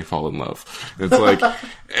together, and they fall in love. It's like,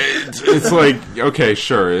 it's like, okay,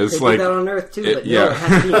 sure. It's they like did that on Earth too, but yeah. No, it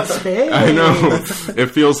has to be in space. I know. It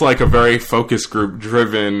feels like a very focus group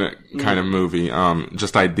driven kind of movie.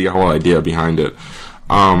 Just the whole idea behind it.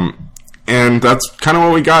 And that's kind of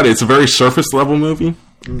what we got. It's a very surface level movie.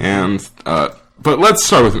 And, but let's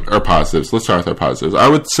start with our positives. I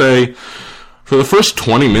would say for the first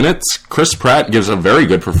 20 minutes, Chris Pratt gives a very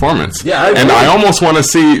good performance. Yeah, I almost want to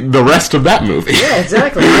see the rest of that movie. Yeah,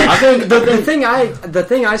 exactly. I think the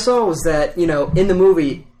thing I saw was that, you know, in the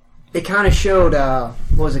movie, it kind of showed what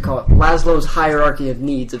was it called? Maslow's hierarchy of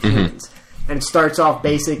needs of humans, and it starts off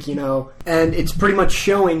basic, you know, and it's pretty much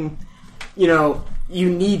showing, you know, you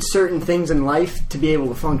need certain things in life to be able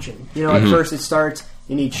to function. You know, at first it starts.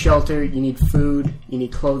 You need shelter, you need food, you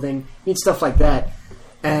need clothing, you need stuff like that.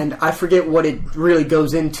 And I forget what it really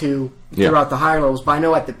goes into throughout the higher levels, but I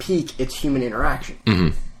know at the peak, it's human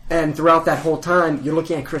interaction. And throughout that whole time, you're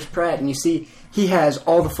looking at Chris Pratt, and you see he has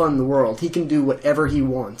all the fun in the world. He can do whatever he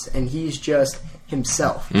wants, and he's just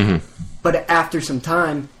himself. But after some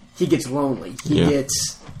time, he gets lonely. He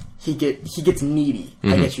gets needy,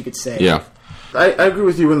 I guess you could say. Yeah. I agree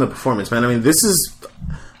with you in the performance, man. I mean,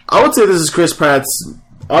 I would say this is Chris Pratt's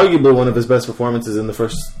arguably one of his best performances in the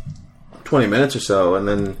first 20 minutes or so, and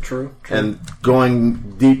then True. And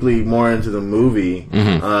going deeply more into the movie,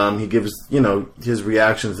 he gives, you know, his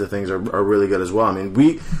reactions to things are really good as well. I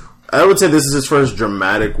mean, I would say this is his first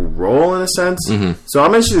dramatic role in a sense, so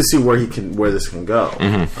I'm interested to see where this can go.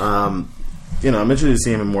 You know, I'm interested to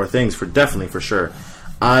see him in more things for sure.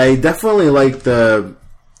 I definitely like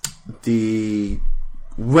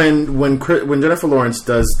when Jennifer Lawrence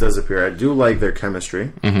does appear, I do like their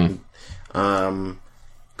chemistry, because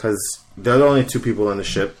they're the only 2 people on the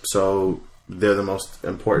ship, so they're the most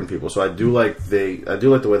important people. So I do like the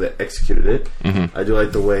way they executed it. I do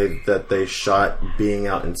like the way that they shot being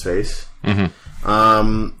out in space, and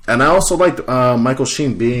I also liked Michael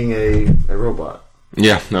Sheen being a robot.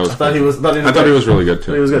 Yeah, that was. I thought he was really good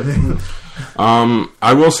too. He was good.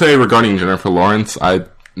 I will say regarding Jennifer Lawrence,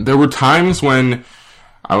 there were times when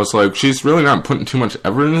I was like, she's really not putting too much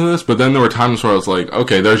effort into this, but then there were times where I was like,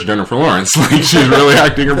 okay, there's Jennifer Lawrence. Like, she's really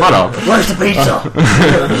acting her butt off. Where's the pizza?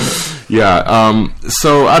 Yeah,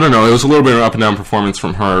 so, I don't know, it was a little bit of an up and down performance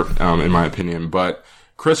from her, in my opinion, but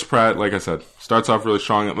Chris Pratt, like I said, starts off really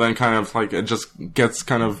strong, and then kind of, like, it just gets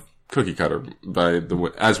kind of cookie cutter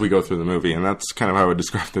as we go through the movie, and that's kind of how I would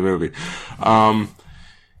describe the movie.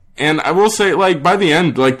 And I will say, like, by the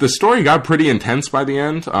end, like, the story got pretty intense by the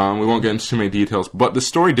end. We won't get into too many details, but the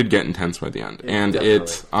story did get intense by the end. And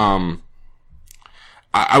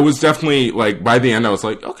I was definitely, like, by the end, I was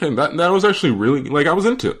like, okay, that was actually really, like, I was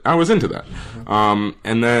into that.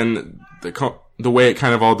 And then the way it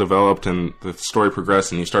kind of all developed and the story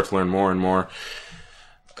progressed and you start to learn more and more,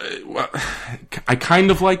 I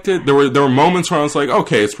kind of liked it. There were moments where I was like,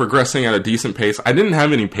 okay, it's progressing at a decent pace. I didn't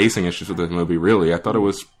have any pacing issues with this movie, really. I thought it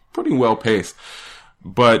was pretty well paced.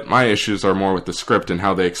 But my issues are more with the script and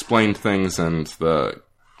how they explained things and the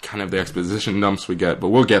kind of the exposition dumps we get. But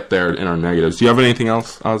we'll get there in our negatives. Do you have anything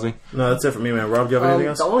else, Ozzy? No, that's it for me, man. Rob, do you have anything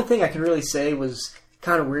else? The only thing I could really say was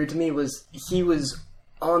kind of weird to me was he was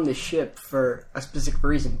on the ship for a specific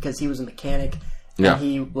reason because he was a mechanic and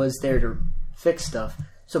he was there to fix stuff.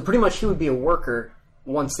 So pretty much he would be a worker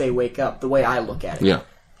once they wake up, the way I look at it. Yeah.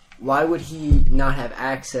 Why would he not have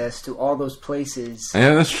access to all those places?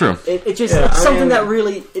 Yeah, that's true. It's just something that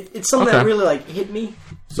really like hit me.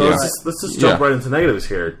 So let's just jump right into negatives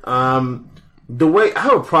here. I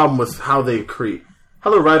have a problem with how the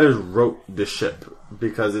writers wrote the ship.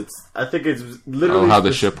 because I think it's literally how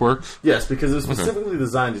the ship works. Yes, because it's specifically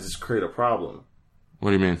designed to just create a problem.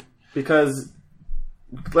 What do you mean? Because,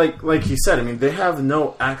 like he said, I mean, they have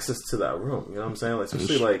no access to that room. You know what I'm saying? Like,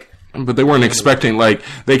 especially like. But they weren't expecting, like,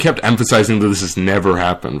 they kept emphasizing that this has never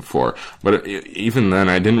happened before. But even then,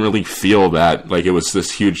 I didn't really feel that, like, it was this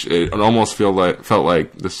huge, it almost felt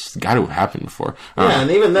like this got to have happened before. And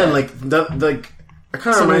even then, like, it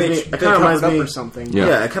kind of reminds me, or something.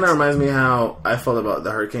 Yeah, it kind of reminds me how I felt about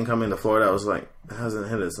the hurricane coming to Florida. I was like, it hasn't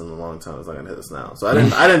hit us in a long time. It's not going to hit us now. So it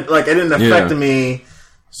didn't affect me.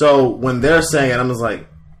 So when they're saying it, I'm just like,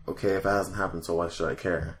 okay, if it hasn't happened, so why should I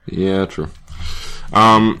care? Yeah, true.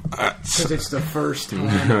 Because it's the first time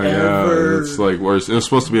ever. It's like, whereas it was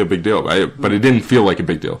supposed to be a big deal, but it didn't feel like a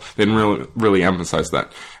big deal. They didn't really emphasize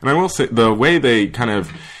that. And I will say, the way they kind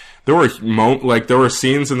of, there were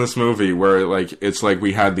scenes in this movie where, like, it's like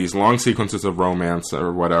we had these long sequences of romance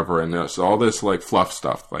or whatever, and there's all this, like, fluff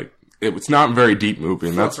stuff, like, it's not a very deep movie,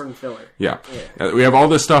 and that's filler. Yeah. We have all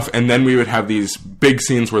this stuff, and then we would have these big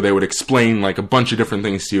scenes where they would explain like a bunch of different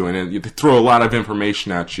things to you, and they throw a lot of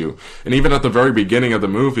information at you. And even at the very beginning of the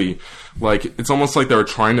movie, like it's almost like they were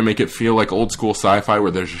trying to make it feel like old school sci-fi, where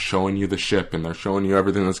they're just showing you the ship and they're showing you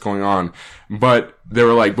everything that's going on. But they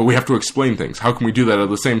were like, but we have to explain things. How can we do that at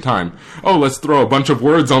the same time? Oh, let's throw a bunch of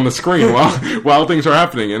words on the screen while things are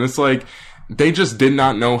happening, and it's like. They just did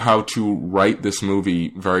not know how to write this movie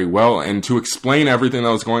very well and to explain everything that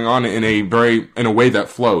was going on in a way that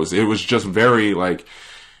flows. It was just very like,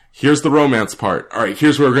 here's the romance part. All right,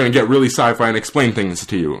 here's where we're going to get really sci-fi and explain things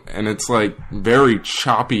to you. And it's like very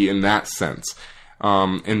choppy in that sense,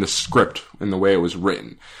 in the script, in the way it was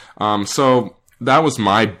written. So that was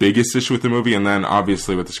my biggest issue with the movie. And then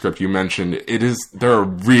obviously with the script you mentioned, there are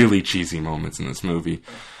really cheesy moments in this movie.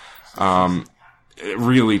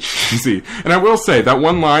 Really cheesy. And I will say, that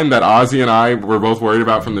one line that Ozzy and I were both worried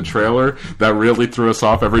about from the trailer that really threw us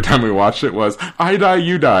off every time we watched it was, I die,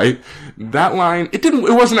 you die. That line, it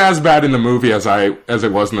wasn't as bad in the movie as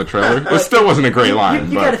it was in the trailer. It still wasn't a great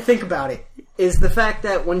line. You gotta think about it. Is the fact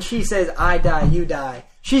that when she says, I die, you die,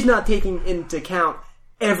 she's not taking into account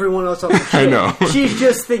everyone else on the ship. I know. She's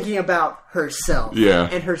just thinking about herself. Yeah.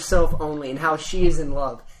 And herself only, and how she is in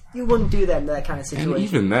love. You wouldn't do that in that kind of situation. And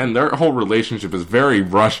even then, their whole relationship is very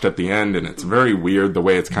rushed at the end, and it's very weird the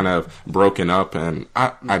way it's kind of broken up. And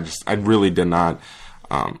I really did not.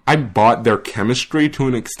 I bought their chemistry to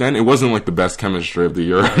an extent. It wasn't like the best chemistry of the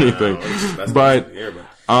year or anything, but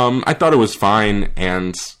I thought it was fine.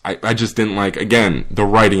 And I just didn't like, again, the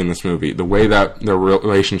writing in this movie, the way that their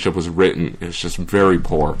relationship was written is just very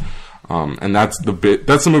poor. And that's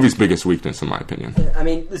the movie's biggest weakness, in my opinion. I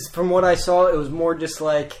mean, from what I saw, it was more just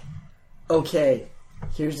like, okay,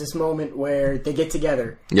 here's this moment where they get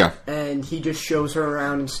together. Yeah. And he just shows her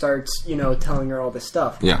around and starts, telling her all this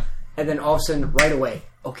stuff. Yeah. And then all of a sudden, right away,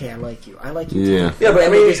 okay, I like you. I like you too. Yeah, but I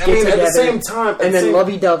mean, at the same time... And then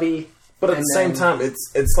lovey-dovey. But at the same time,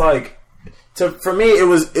 it's like... For me, it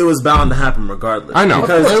was bound to happen regardless. I know,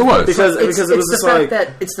 because it was because it was just like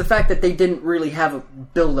it's the fact that they didn't really have a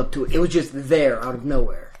build up to it. It was just there out of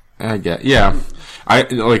nowhere. I get, yeah.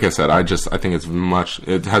 Like I said, I think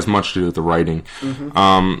it has much to do with the writing.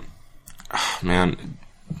 Mm-hmm. Man,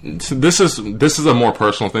 this is a more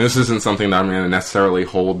personal thing. This isn't something that I'm going to necessarily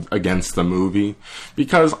hold against the movie,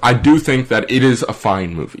 because I do think that it is a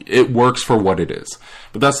fine movie. It works for what it is,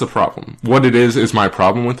 but that's the problem. What it is my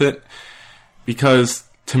problem with it. Because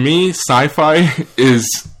to me, sci-fi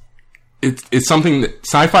it's something that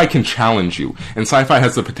sci-fi can challenge you, and sci-fi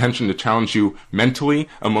has the potential to challenge you mentally,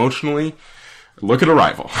 emotionally. Look at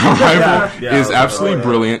Arrival. Arrival is absolutely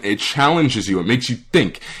brilliant. It challenges you. It makes you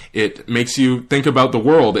think. It makes you think about the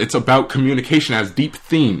world. It's about communication. It has deep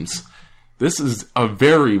themes. This is a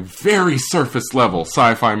very, very surface level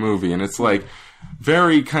sci-fi movie, and it's like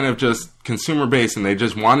very kind of just consumer based, and they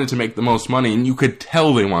just wanted to make the most money, and you could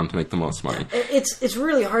tell they wanted to make the most money. It's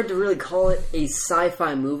really hard to really call it a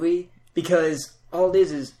sci-fi movie, because all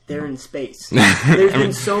it is they're in space. There's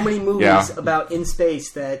been so many movies about in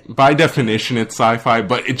space that by definition it's sci-fi,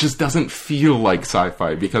 but it just doesn't feel like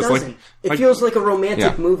sci-fi, because it feels like a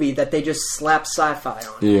romantic movie that they just slap sci-fi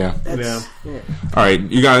on. Yeah. All right,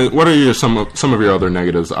 you guys, what are some of your other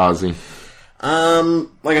negatives, Ozzy?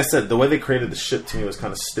 Like I said, the way they created the ship to me was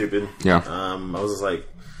kind of stupid. Yeah. I was just like,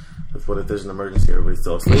 what if there's an emergency? Everybody's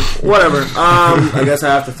still asleep. Whatever. I guess I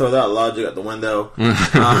have to throw that logic out the window.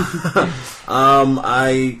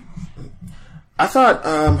 I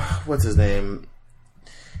thought, what's his name?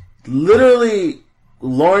 Literally,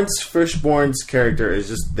 Lawrence Fishburne's character is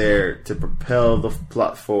just there to propel the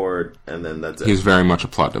plot forward, and then that's it. He's very much a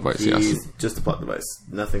plot device, He's just a plot device.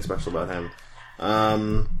 Nothing special about him.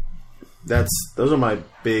 Those are my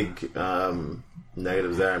big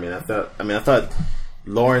negatives there. I thought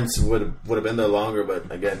Lawrence would have been there longer,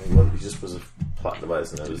 but again, he just was a plot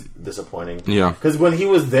device, and it was disappointing. Yeah, because when he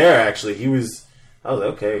was there, actually, I was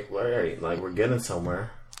like, okay, we're getting somewhere.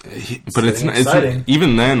 But it's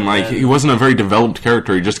even then, like, he wasn't a very developed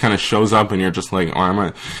character. He just kind of shows up, and you're just like, why am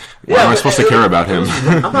I supposed to care about him?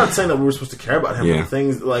 I'm not saying that we were supposed to care about him. But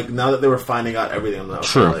things like now that they were finding out everything,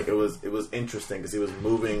 like it was interesting because he was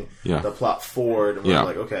moving the plot forward, and we were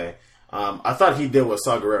like, okay. I thought he did what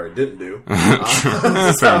Saw Gerrera didn't do.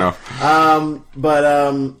 Fair enough.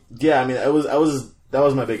 That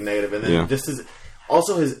was my big negative, and then just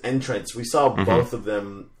also his entrance. We saw both of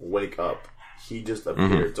them wake up. He just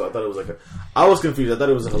appeared, so I thought it was I was confused. I thought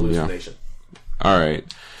it was an hallucination. All right.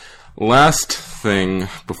 Last thing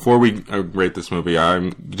before we rate this movie,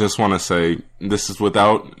 I just want to say this is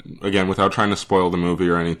without trying to spoil the movie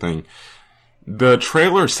or anything. The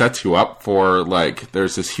trailer sets you up for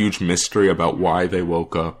there's this huge mystery about why they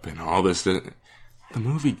woke up and all this. The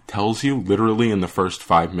movie tells you literally in the first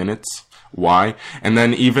 5 minutes why, and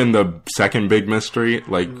then even the second big mystery,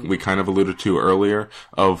 like we kind of alluded to earlier,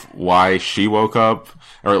 of why she woke up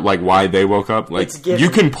or why they woke up, you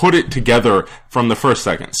can put it together from the first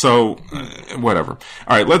second. So whatever.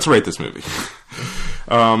 All right, let's rate this movie.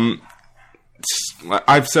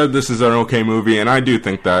 I've said this is an okay movie, and I do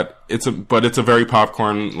think that it's a very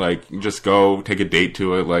popcorn, just go take a date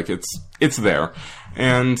to it, it's there.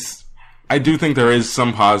 And I do think there is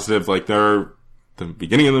some positive, the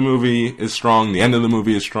beginning of the movie is strong, the end of the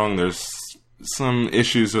movie is strong, there's some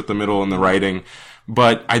issues with the middle and the writing,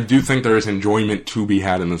 but I do think there is enjoyment to be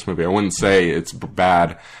had in this movie. I wouldn't say it's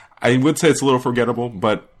bad. I would say it's a little forgettable,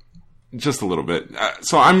 but just a little bit.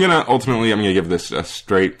 So I'm gonna give this a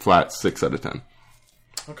straight flat 6 out of 10.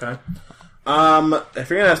 Okay. If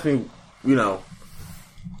you're gonna ask me,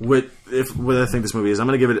 what I think this movie is, I'm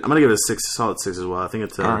gonna give it a 6, solid 6 as well. I think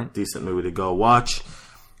it's a decent movie to go watch.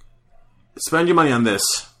 Spend your money on this.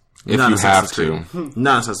 If you have to.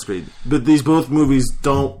 Not Assassin's Creed. But these both movies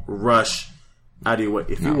don't rush out of your way.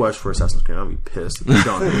 If you rush for Assassin's Creed, I'll be pissed. If you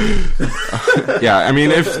don't. Yeah, I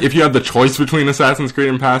mean, if you have the choice between Assassin's Creed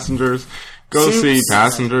and Passengers, go see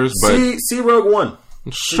Passengers. But see Rogue One.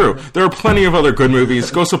 It's true. There are plenty of other good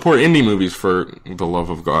movies. Go support indie movies for the love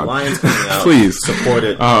of God. Lion's coming out. Please. Support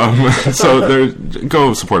it.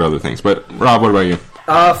 Go support other things. But Rob, what about you?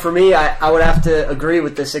 For me, I would have to agree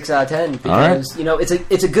with the 6 out of 10 because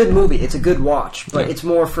it's a good movie, it's a good watch, but it's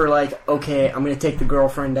more for okay, I'm going to take the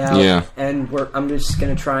girlfriend out, and I'm just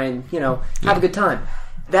going to try and have a good time.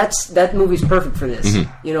 That movie's perfect for this,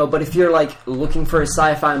 But if you're looking for a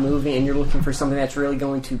sci-fi movie and you're looking for something that's really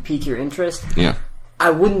going to pique your interest, I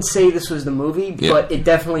wouldn't say this was the movie, but it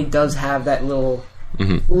definitely does have that little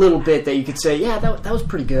bit that you could say, that was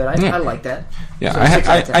pretty good. I like that. Yeah,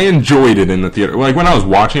 so I enjoyed it in the theater. When I was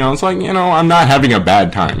watching, I was like, I'm not having a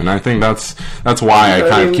bad time, and I think that's why I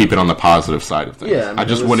kind of keep it on the positive side of things. Yeah, I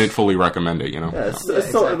just wouldn't fully recommend it. Yeah,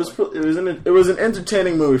 it was an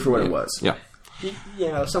entertaining movie for what it was. Yeah.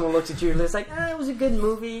 Someone looks at you and it's like, it was a good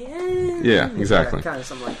movie. Yeah, exactly. Kind of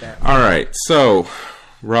something like that. All right, so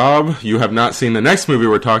Rob, you have not seen the next movie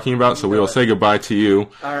we're talking about, so we will say goodbye to you.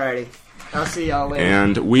 Alrighty. I'll see y'all later.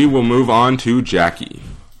 And we will move on to Jackie.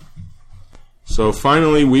 So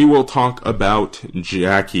finally, we will talk about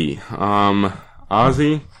Jackie.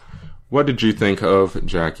 Ozzy, what did you think of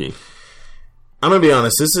Jackie? I'm gonna be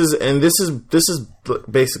honest. This is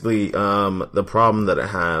basically the problem that I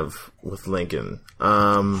have with Lincoln.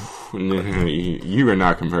 You are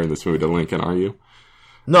not comparing this movie to Lincoln, are you?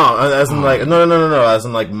 No, as in no. As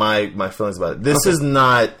in my feelings about it. This is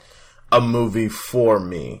not a movie for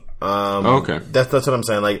me. Okay, that's what I'm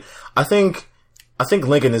saying. I think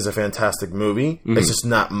Lincoln is a fantastic movie. Mm-hmm. It's just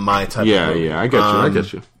not my type of movie. Yeah, I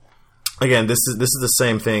get you. Again, this is the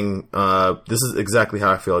same thing. This is exactly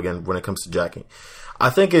how I feel again when it comes to Jackie.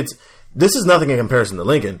 I think this is nothing in comparison to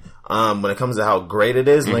Lincoln. When it comes to how great it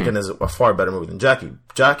is, Lincoln is a far better movie than Jackie.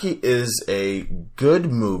 Jackie is a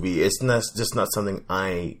good movie. It's just not something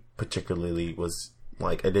I particularly was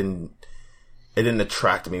like. It didn't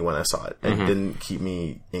attract me when I saw it. It didn't keep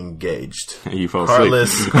me engaged. You fell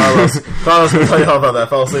asleep. Carlos can tell you all about that. I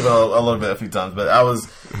fell asleep a little bit a few times, but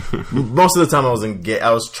most of the time I was engaged.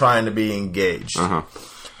 I was trying to be engaged.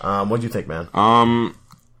 What do you think, man?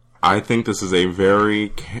 I think this is a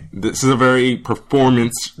very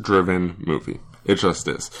performance-driven movie. It just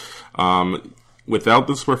is. Without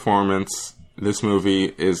this performance, this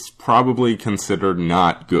movie is probably considered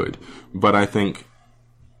not good. But I think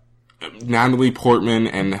Natalie Portman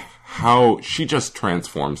and how she just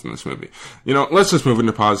transforms in this movie. You know, let's just move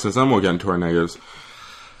into positives, then we'll get into our negatives.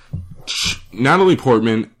 Natalie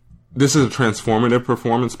Portman, this is a transformative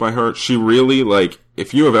performance by her. She really, like,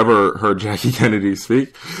 if you have ever heard Jackie Kennedy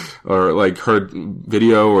speak, or, like, heard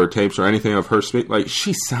video or tapes or anything of her speak, like,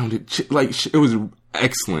 she sounded, like, it was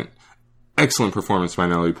excellent. Excellent performance by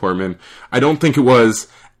Natalie Portman. I don't think it was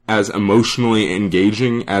as emotionally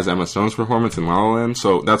engaging as Emma Stone's performance in La La Land,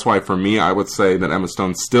 so that's why, for me, I would say that Emma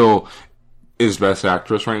Stone still is Best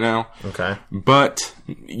Actress right now. Okay. But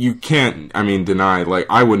you can't, deny, like,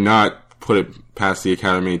 I would not put it past the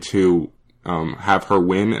Academy to have her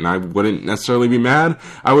win, and I wouldn't necessarily be mad.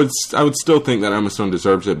 I would still think that Emma Stone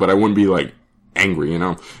deserves it, but I wouldn't be, like, angry, you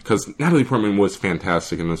know? Because Natalie Portman was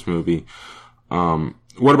fantastic in this movie.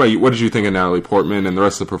 What about you? What did you think of Natalie Portman and the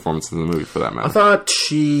rest of the performances in the movie, for that matter? I thought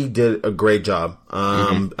she did a great job.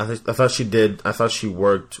 I thought she did. I thought she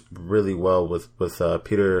worked really well with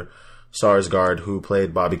Peter Sarsgaard, who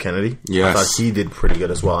played Bobby Kennedy. Yes. I thought he did pretty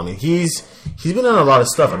good as well. I mean, he's been in a lot of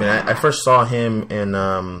stuff. I mean, I first saw him in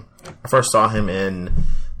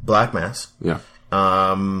Black Mass. Yeah.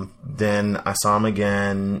 Then I saw him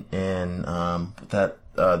again in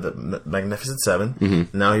the Magnificent Seven.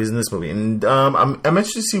 Mm-hmm. Now he's in this movie, and I'm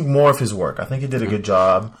interested to see more of his work. I think he did a good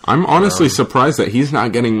job. I'm honestly surprised that he's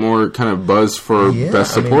not getting more kind of buzz for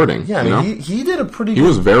Best Supporting. He did a pretty. He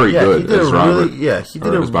was very good as Robert. He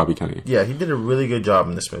did as Bobby Kennedy. Yeah, he did a really good job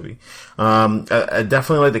in this movie. I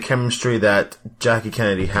definitely like the chemistry that Jackie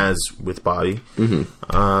Kennedy has with Bobby.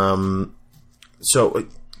 Mm-hmm. So,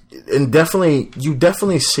 and you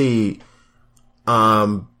definitely see,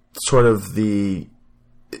 sort of the.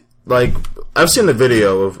 Like, I've seen the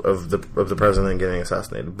video of the president getting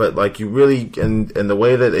assassinated, but like, you really, and the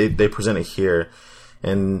way that they present it here,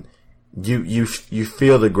 and you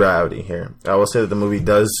feel the gravity here. I will say that the movie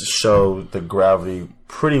does show the gravity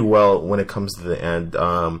pretty well when it comes to the end.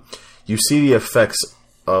 You see the effects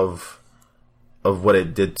of what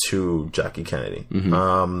it did to Jackie Kennedy.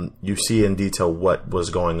 Mm-hmm. You see in detail what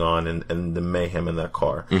was going on and the mayhem in that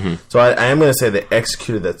car. Mm-hmm. So I am going to say they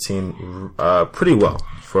executed that scene pretty well.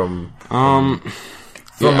 From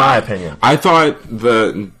my opinion, I thought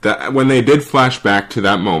that when they did flash back to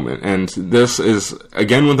that moment, and this is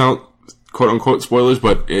again without quote unquote spoilers,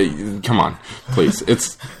 but come on, please,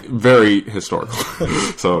 it's very historical.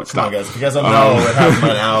 So come on, guys, if you guys don't know what happened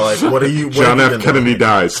by now, like, what are you? John F. Kennedy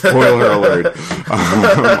dies. Spoiler alert.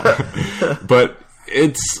 But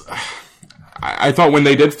it's. I thought when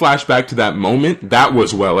they did flash back to that moment, that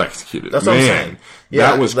was well executed. That's what I'm saying.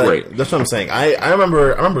 Yeah, that was great. That's what I'm saying. I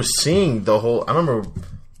remember seeing the whole. I remember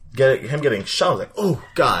him getting shot. I was like, oh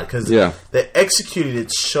god, because they executed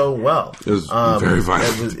it so well. It was very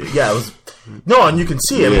violent. It was. No, and you can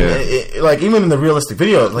see. I mean, like, even in the realistic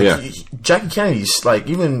video, like Jackie Kennedy's like,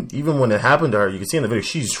 even when it happened to her, you can see in the video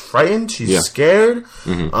she's frightened, she's scared.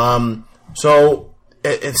 Mm-hmm. So.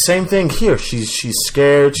 It's same thing here. She's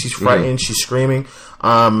scared. She's frightened. Mm-hmm. She's screaming.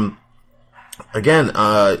 Again,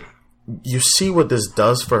 you see what this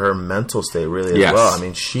does for her mental state really as well. I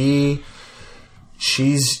mean,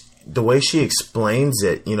 she's the way she explains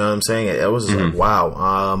it. You know what I'm saying? It was like,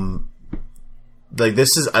 wow. Like,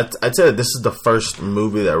 this is, I'd say that this is the first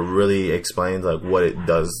movie that really explains like what it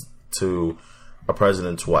does to a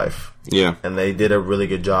president's wife. Yeah. And they did a really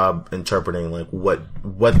good job interpreting like what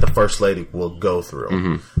the first lady will go through.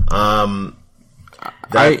 Mm-hmm.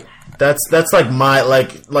 That's like my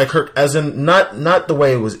like her, as in not the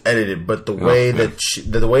way it was edited, but the way that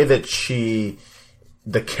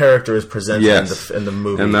the character is presented in the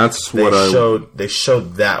movie. And that's they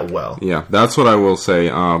showed that well. Yeah, that's what I will say.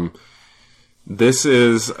 This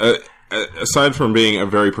is aside from being a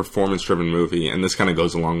very performance-driven movie, and this kind of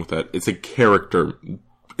goes along with that, it's a character.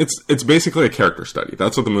 It's basically a character study.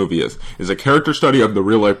 That's what the movie is. It's a character study of the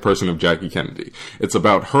real-life person of Jackie Kennedy. It's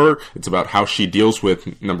about her. It's about how she deals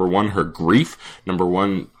with, number one, her grief.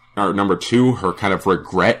 Number two, her kind of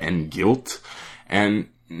regret and guilt. And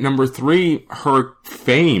number three, her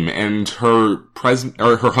fame and her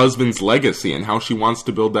husband's legacy and how she wants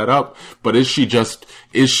to build that up. But is she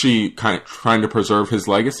kind of trying to preserve his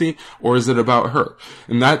legacy, or is it about her?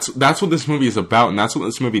 And that's what this movie is about, and that's what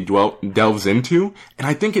this movie delves into. And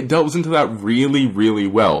I think it delves into that really, really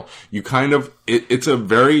well. It's a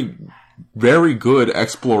very, very good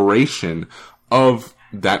exploration of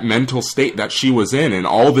that mental state that she was in and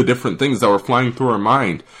all the different things that were flying through her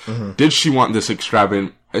mind. Mm-hmm. Did she want this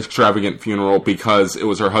extravagant funeral because it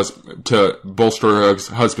was her husband to bolster her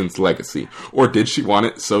husband's legacy, or did she want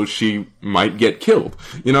it so she might get killed?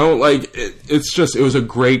 You know, like it was a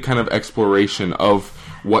great kind of exploration of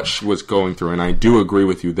what she was going through, and I do agree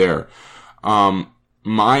with you there.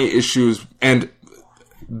 my issues, and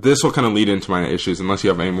this will kind of lead into my issues, unless you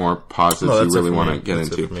have any more positives you really want to get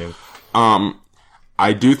into.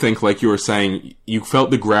 I do think, like you were saying, you felt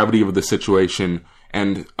the gravity of the situation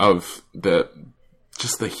and of the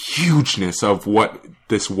hugeness of what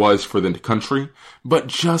this was for the country, but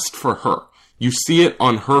just for her. You see it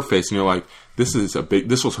on her face, and you're like, this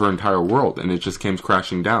was her entire world, and it just came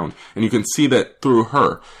crashing down. And you can see that through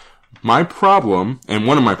her. My problem, and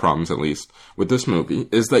one of my problems at least, with this movie,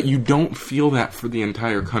 is that you don't feel that for the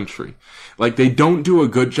entire country. Like, they don't do a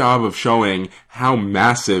good job of showing how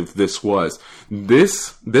massive this was.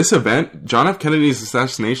 This event, John F. Kennedy's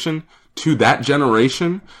assassination, to that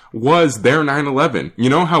generation, was their 9/11. You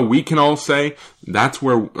know how we can all say,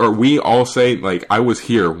 we all say, like, I was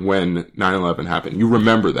here when 9/11 happened. You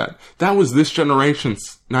remember that. That was this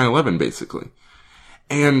generation's 9/11, basically.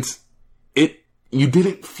 And you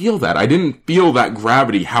didn't feel that. I didn't feel that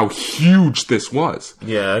gravity, how huge this was.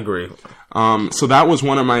 Yeah, I agree. So that was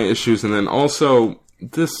one of my issues. And then also,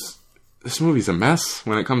 this movie's a mess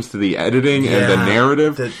when it comes to the editing and the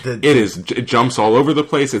narrative. It jumps all over the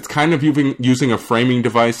place. It's kind of using a framing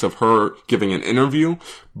device of her giving an interview,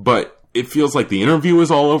 but it feels like the interview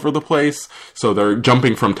is all over the place. So they're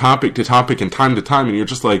jumping from topic to topic and time to time, and you're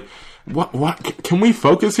just like, What? Can we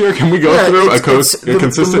focus here? Can we go through a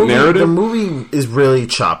consistent narrative? The movie is really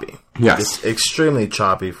choppy. Yes. It's extremely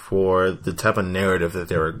choppy for the type of narrative that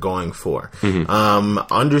they were going for.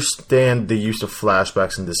 Understand the use of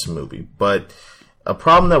flashbacks in this movie, but a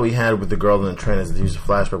problem that we had with The Girl in the Train is the use of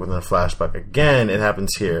flashback within a flashback. Again, it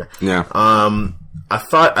happens here. Yeah.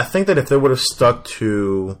 I think that if they would have stuck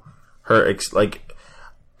to her,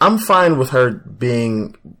 I'm fine with her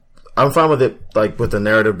being... I'm fine with it, like, with the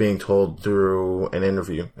narrative being told through an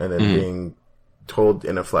interview and then being told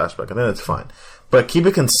in a flashback. I think that's fine. But keep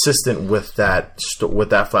it consistent with that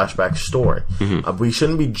flashback story. We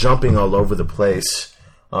shouldn't be jumping all over the place.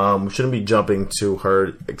 We shouldn't be jumping to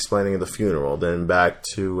her explaining the funeral, then back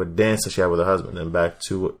to a dance that she had with her husband, then back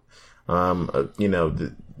to, like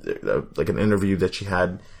an interview that she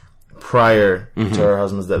had prior to her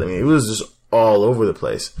husband's death. I mean, it was just all over the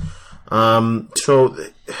place. So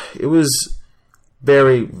it was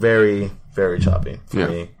very, very, very choppy for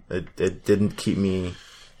me. It didn't keep me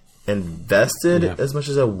invested as much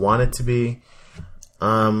as I wanted to be.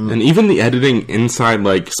 And even the editing inside,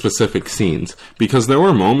 like, specific scenes, because there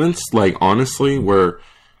were moments, like, honestly, where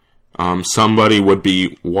somebody would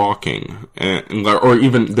be walking, or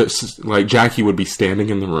even like Jackie would be standing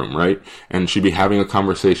in the room, right, and she'd be having a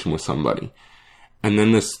conversation with somebody, and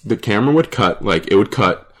then the camera would cut, like, it would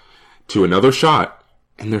cut to another shot,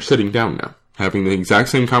 and they're sitting down now, having the exact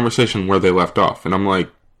same conversation where they left off. And I'm like,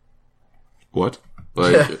 what?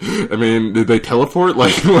 Like, I mean, did they teleport?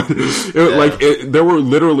 Like, there were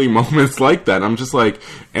literally moments like that. I'm just like,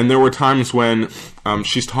 and there were times when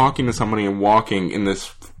she's talking to somebody and walking in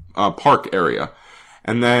this park area,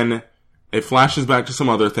 and then it flashes back to some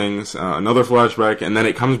other things, another flashback, and then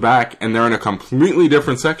it comes back, and they're in a completely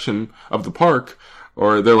different section of the park,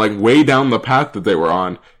 or they're, like, way down the path that they were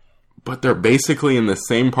on. But they're basically in the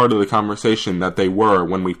same part of the conversation that they were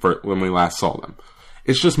when we last saw them.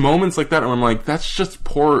 It's just moments like that where I'm like, that's just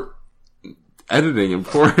poor editing and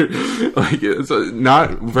poor, like, it's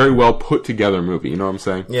not very well put together movie. You know what I'm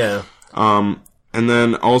saying? Yeah. And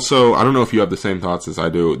then also, I don't know if you have the same thoughts as I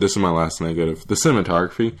do. This is my last negative. The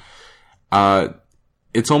cinematography.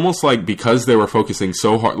 It's almost like because they were focusing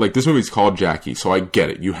so hard, like, this movie's called Jackie, so I get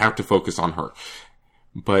it. You have to focus on her.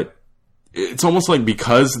 But it's almost like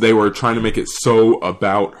because they were trying to make it so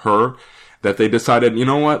about her that they decided, you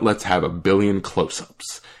know what, let's have 1 billion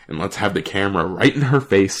close-ups. And let's have the camera right in her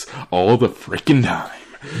face all the freaking time.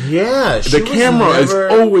 Yeah, the camera is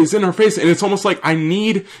always in her face, and it's almost like I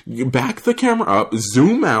need back the camera up,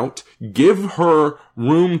 zoom out, give her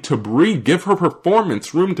room to breathe, give her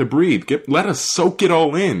performance room to breathe, let us soak it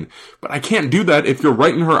all in. But I can't do that if you're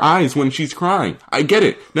right in her eyes when she's crying. I get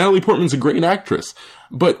it. Natalie Portman's a great actress,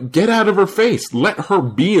 but get out of her face. Let her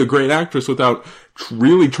be a great actress without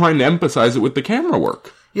really trying to emphasize it with the camera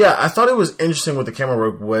work. Yeah, I thought it was interesting with the camera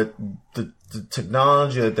work, what the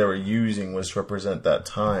technology that they were using was to represent that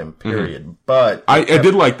time period. But I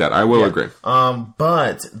did like that. I will agree.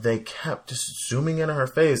 But they kept just zooming into her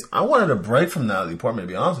face. I wanted a break from Natalie Portman, to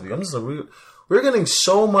be honest with you. I'm just like, we're getting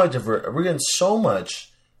so much of her. We're getting so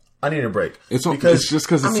much. I need a break. It's just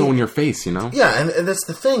because it's so in your face, you know? Yeah, and that's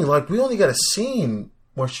the thing. Like, we only got a scene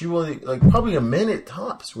where she was, like, probably a minute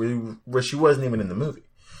tops, where she wasn't even in the movie.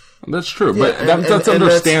 That's true, but that's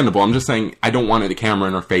understandable. I'm just saying I don't want the camera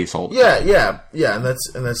in her face all the time. Yeah, and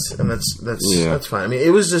that's fine. I mean,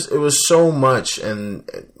 it was so much, and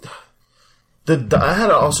I had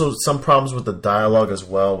also some problems with the dialogue as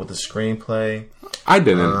well, with the screenplay. I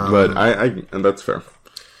didn't, but and that's fair.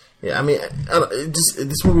 Yeah, I mean,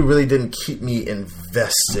 this movie really didn't keep me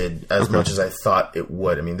invested as much as I thought it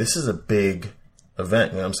would. I mean, this is a big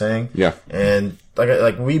event, you know what I'm saying? Yeah. And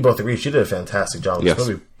like we both agree, she did a fantastic job with this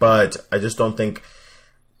movie, but I just don't think,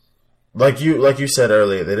 like you said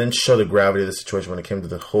earlier, they didn't show the gravity of the situation when it came to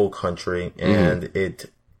the whole country, and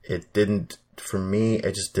it didn't, for me,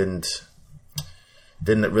 it just didn't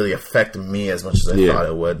really affect me as much as I thought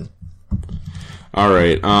it would. All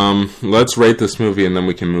right, let's rate this movie and then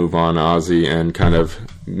we can move on, Ozzy, and kind of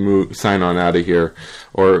sign on out of here.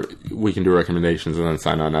 Or we can do recommendations and then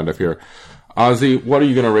sign on out of here. Ozzy, what are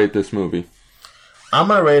you going to rate this movie? I'm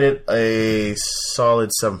going to rate it a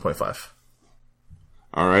solid 7.5.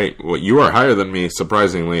 All right. Well, you are higher than me,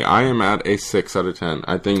 surprisingly. I am at a 6 out of 10.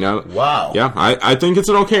 I think wow. Yeah, I think it's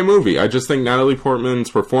an okay movie. I just think Natalie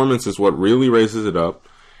Portman's performance is what really raises it up.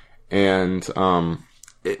 And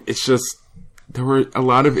it's just... There were a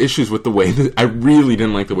lot of issues with the way that I really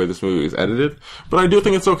didn't like the way this movie was edited, but I do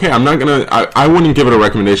think it's okay. I'm not gonna. I wouldn't give it a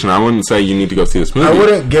recommendation. I wouldn't say you need to go see this movie. I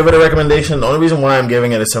wouldn't give it a recommendation. The only reason why I'm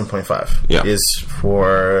giving it a 7.5 is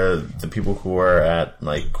for the people who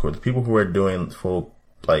are doing full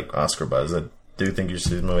Oscar buzz. I do think you should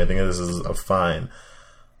see this movie. I think this is a fine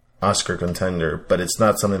Oscar contender, but it's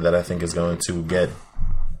not something that I think is going to get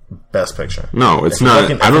Best Picture. No, it's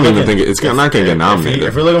not. I don't even think it's not going to get nominated.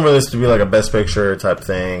 If you're looking for this to be like a Best Picture type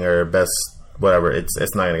thing or best whatever, it's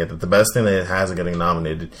not going to get that. The best thing that it has getting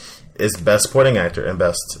nominated is Best Supporting Actor and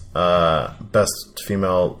Best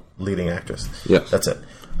Female Leading Actress. Yeah, that's it.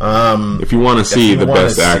 If you want to see the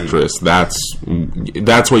Best Actress, that's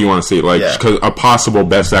what you want to see. Cause a possible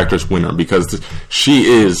Best Actress winner, because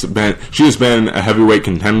she has been a heavyweight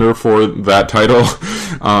contender for that title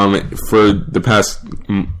for the past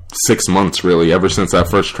 6 months, really, ever since that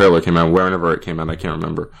first trailer came out. Whenever it came out, I can't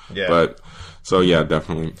remember. Yeah. But so yeah,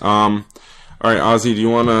 definitely. All right, Ozzy, do you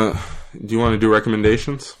want to do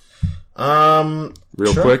recommendations? Real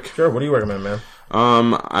quick. Sure. What do you recommend, man?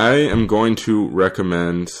 I am going to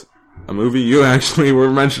recommend a movie you actually were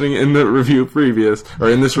mentioning in the review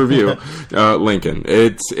in this review, Lincoln.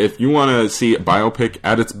 If you want to see a biopic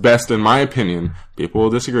at its best, in my opinion, people will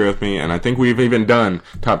disagree with me, and I think we've even done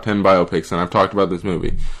top 10 biopics, and I've talked about this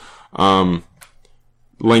movie.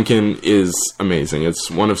 Lincoln is amazing.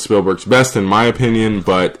 It's one of Spielberg's best, in my opinion,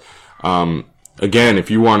 but, again, if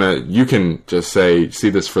you want to, you can just see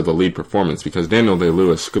this for the lead performance, because Daniel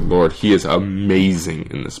Day-Lewis, good Lord, he is amazing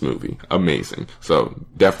in this movie. Amazing. So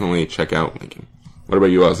definitely check out Lincoln. What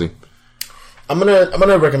about you, Ozzy? I'm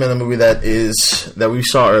gonna recommend a movie that we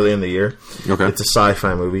saw early in the year. Okay. It's a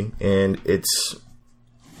sci-fi movie, and it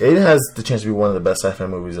has the chance to be one of the best sci-fi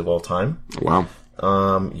movies of all time. Wow.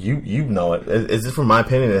 You know it. It's from my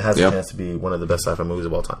opinion, it has a chance to be one of the best sci-fi movies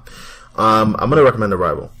of all time. I'm gonna recommend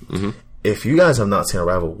Arrival. Mm-hmm. If you guys have not seen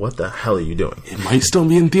Arrival, what the hell are you doing? It might still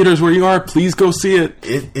be in theaters where you are. Please go see it.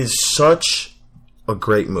 It is such a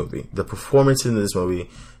great movie. The performance in this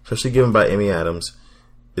movie, especially given by Amy Adams,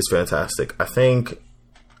 is fantastic. I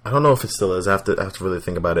don't know if it still is. I have to really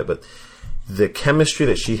think about it. But the chemistry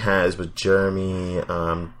that she has with Jeremy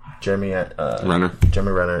Renner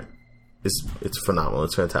it's phenomenal.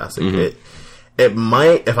 It's fantastic. Mm-hmm. It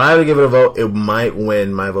might, if I had to give it a vote, it might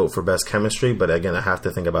win my vote for best chemistry. But again, I have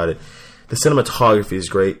to think about it. The cinematography is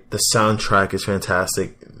great. The soundtrack is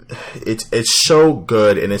fantastic. It's so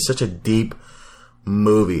good, and it's such a deep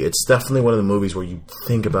movie. It's definitely one of the movies where you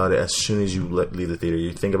think about it as soon as you leave the theater.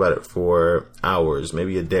 You think about it for hours,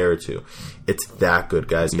 maybe a day or two. It's that good,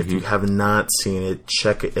 guys. Mm-hmm. If you have not seen it,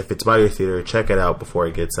 check it. If it's by your theater, check it out before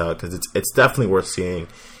it gets out, because it's definitely worth seeing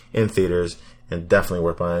in theaters. And definitely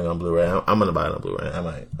worth buying on Blu-ray. I'm going to buy it on Blu-ray. I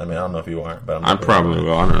don't know if you are, but I probably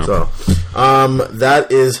will. I don't know. So, that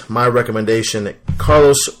is my recommendation.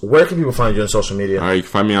 Carlos, where can people find you on social media? All right, you can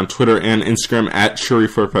find me on Twitter and Instagram at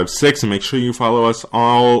Shuri456, and make sure you follow us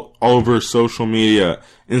all over social media: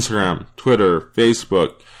 Instagram, Twitter,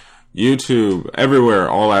 Facebook, YouTube, everywhere,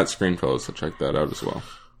 all at Screenfellows. So check that out as well.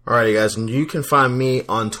 All right, guys, and you can find me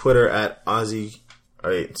on Twitter at Ozzy.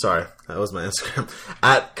 Wait, sorry, that was my Instagram.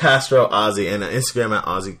 At Castro Ozzy, and Instagram at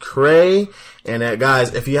Ozzy Cray. And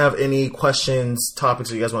guys, if you have any questions, topics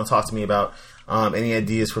that you guys want to talk to me about, any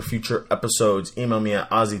ideas for future episodes, email me at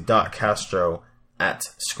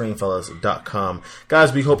ozzy.castro@screenfellows.com.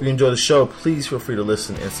 Guys, we hope you enjoy the show. Please feel free to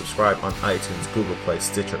listen and subscribe on iTunes, Google Play,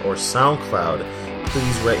 Stitcher, or SoundCloud.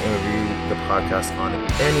 Please rate and review the podcast on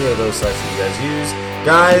any of those sites that you guys use.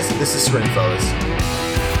 Guys, this is Screenfellows.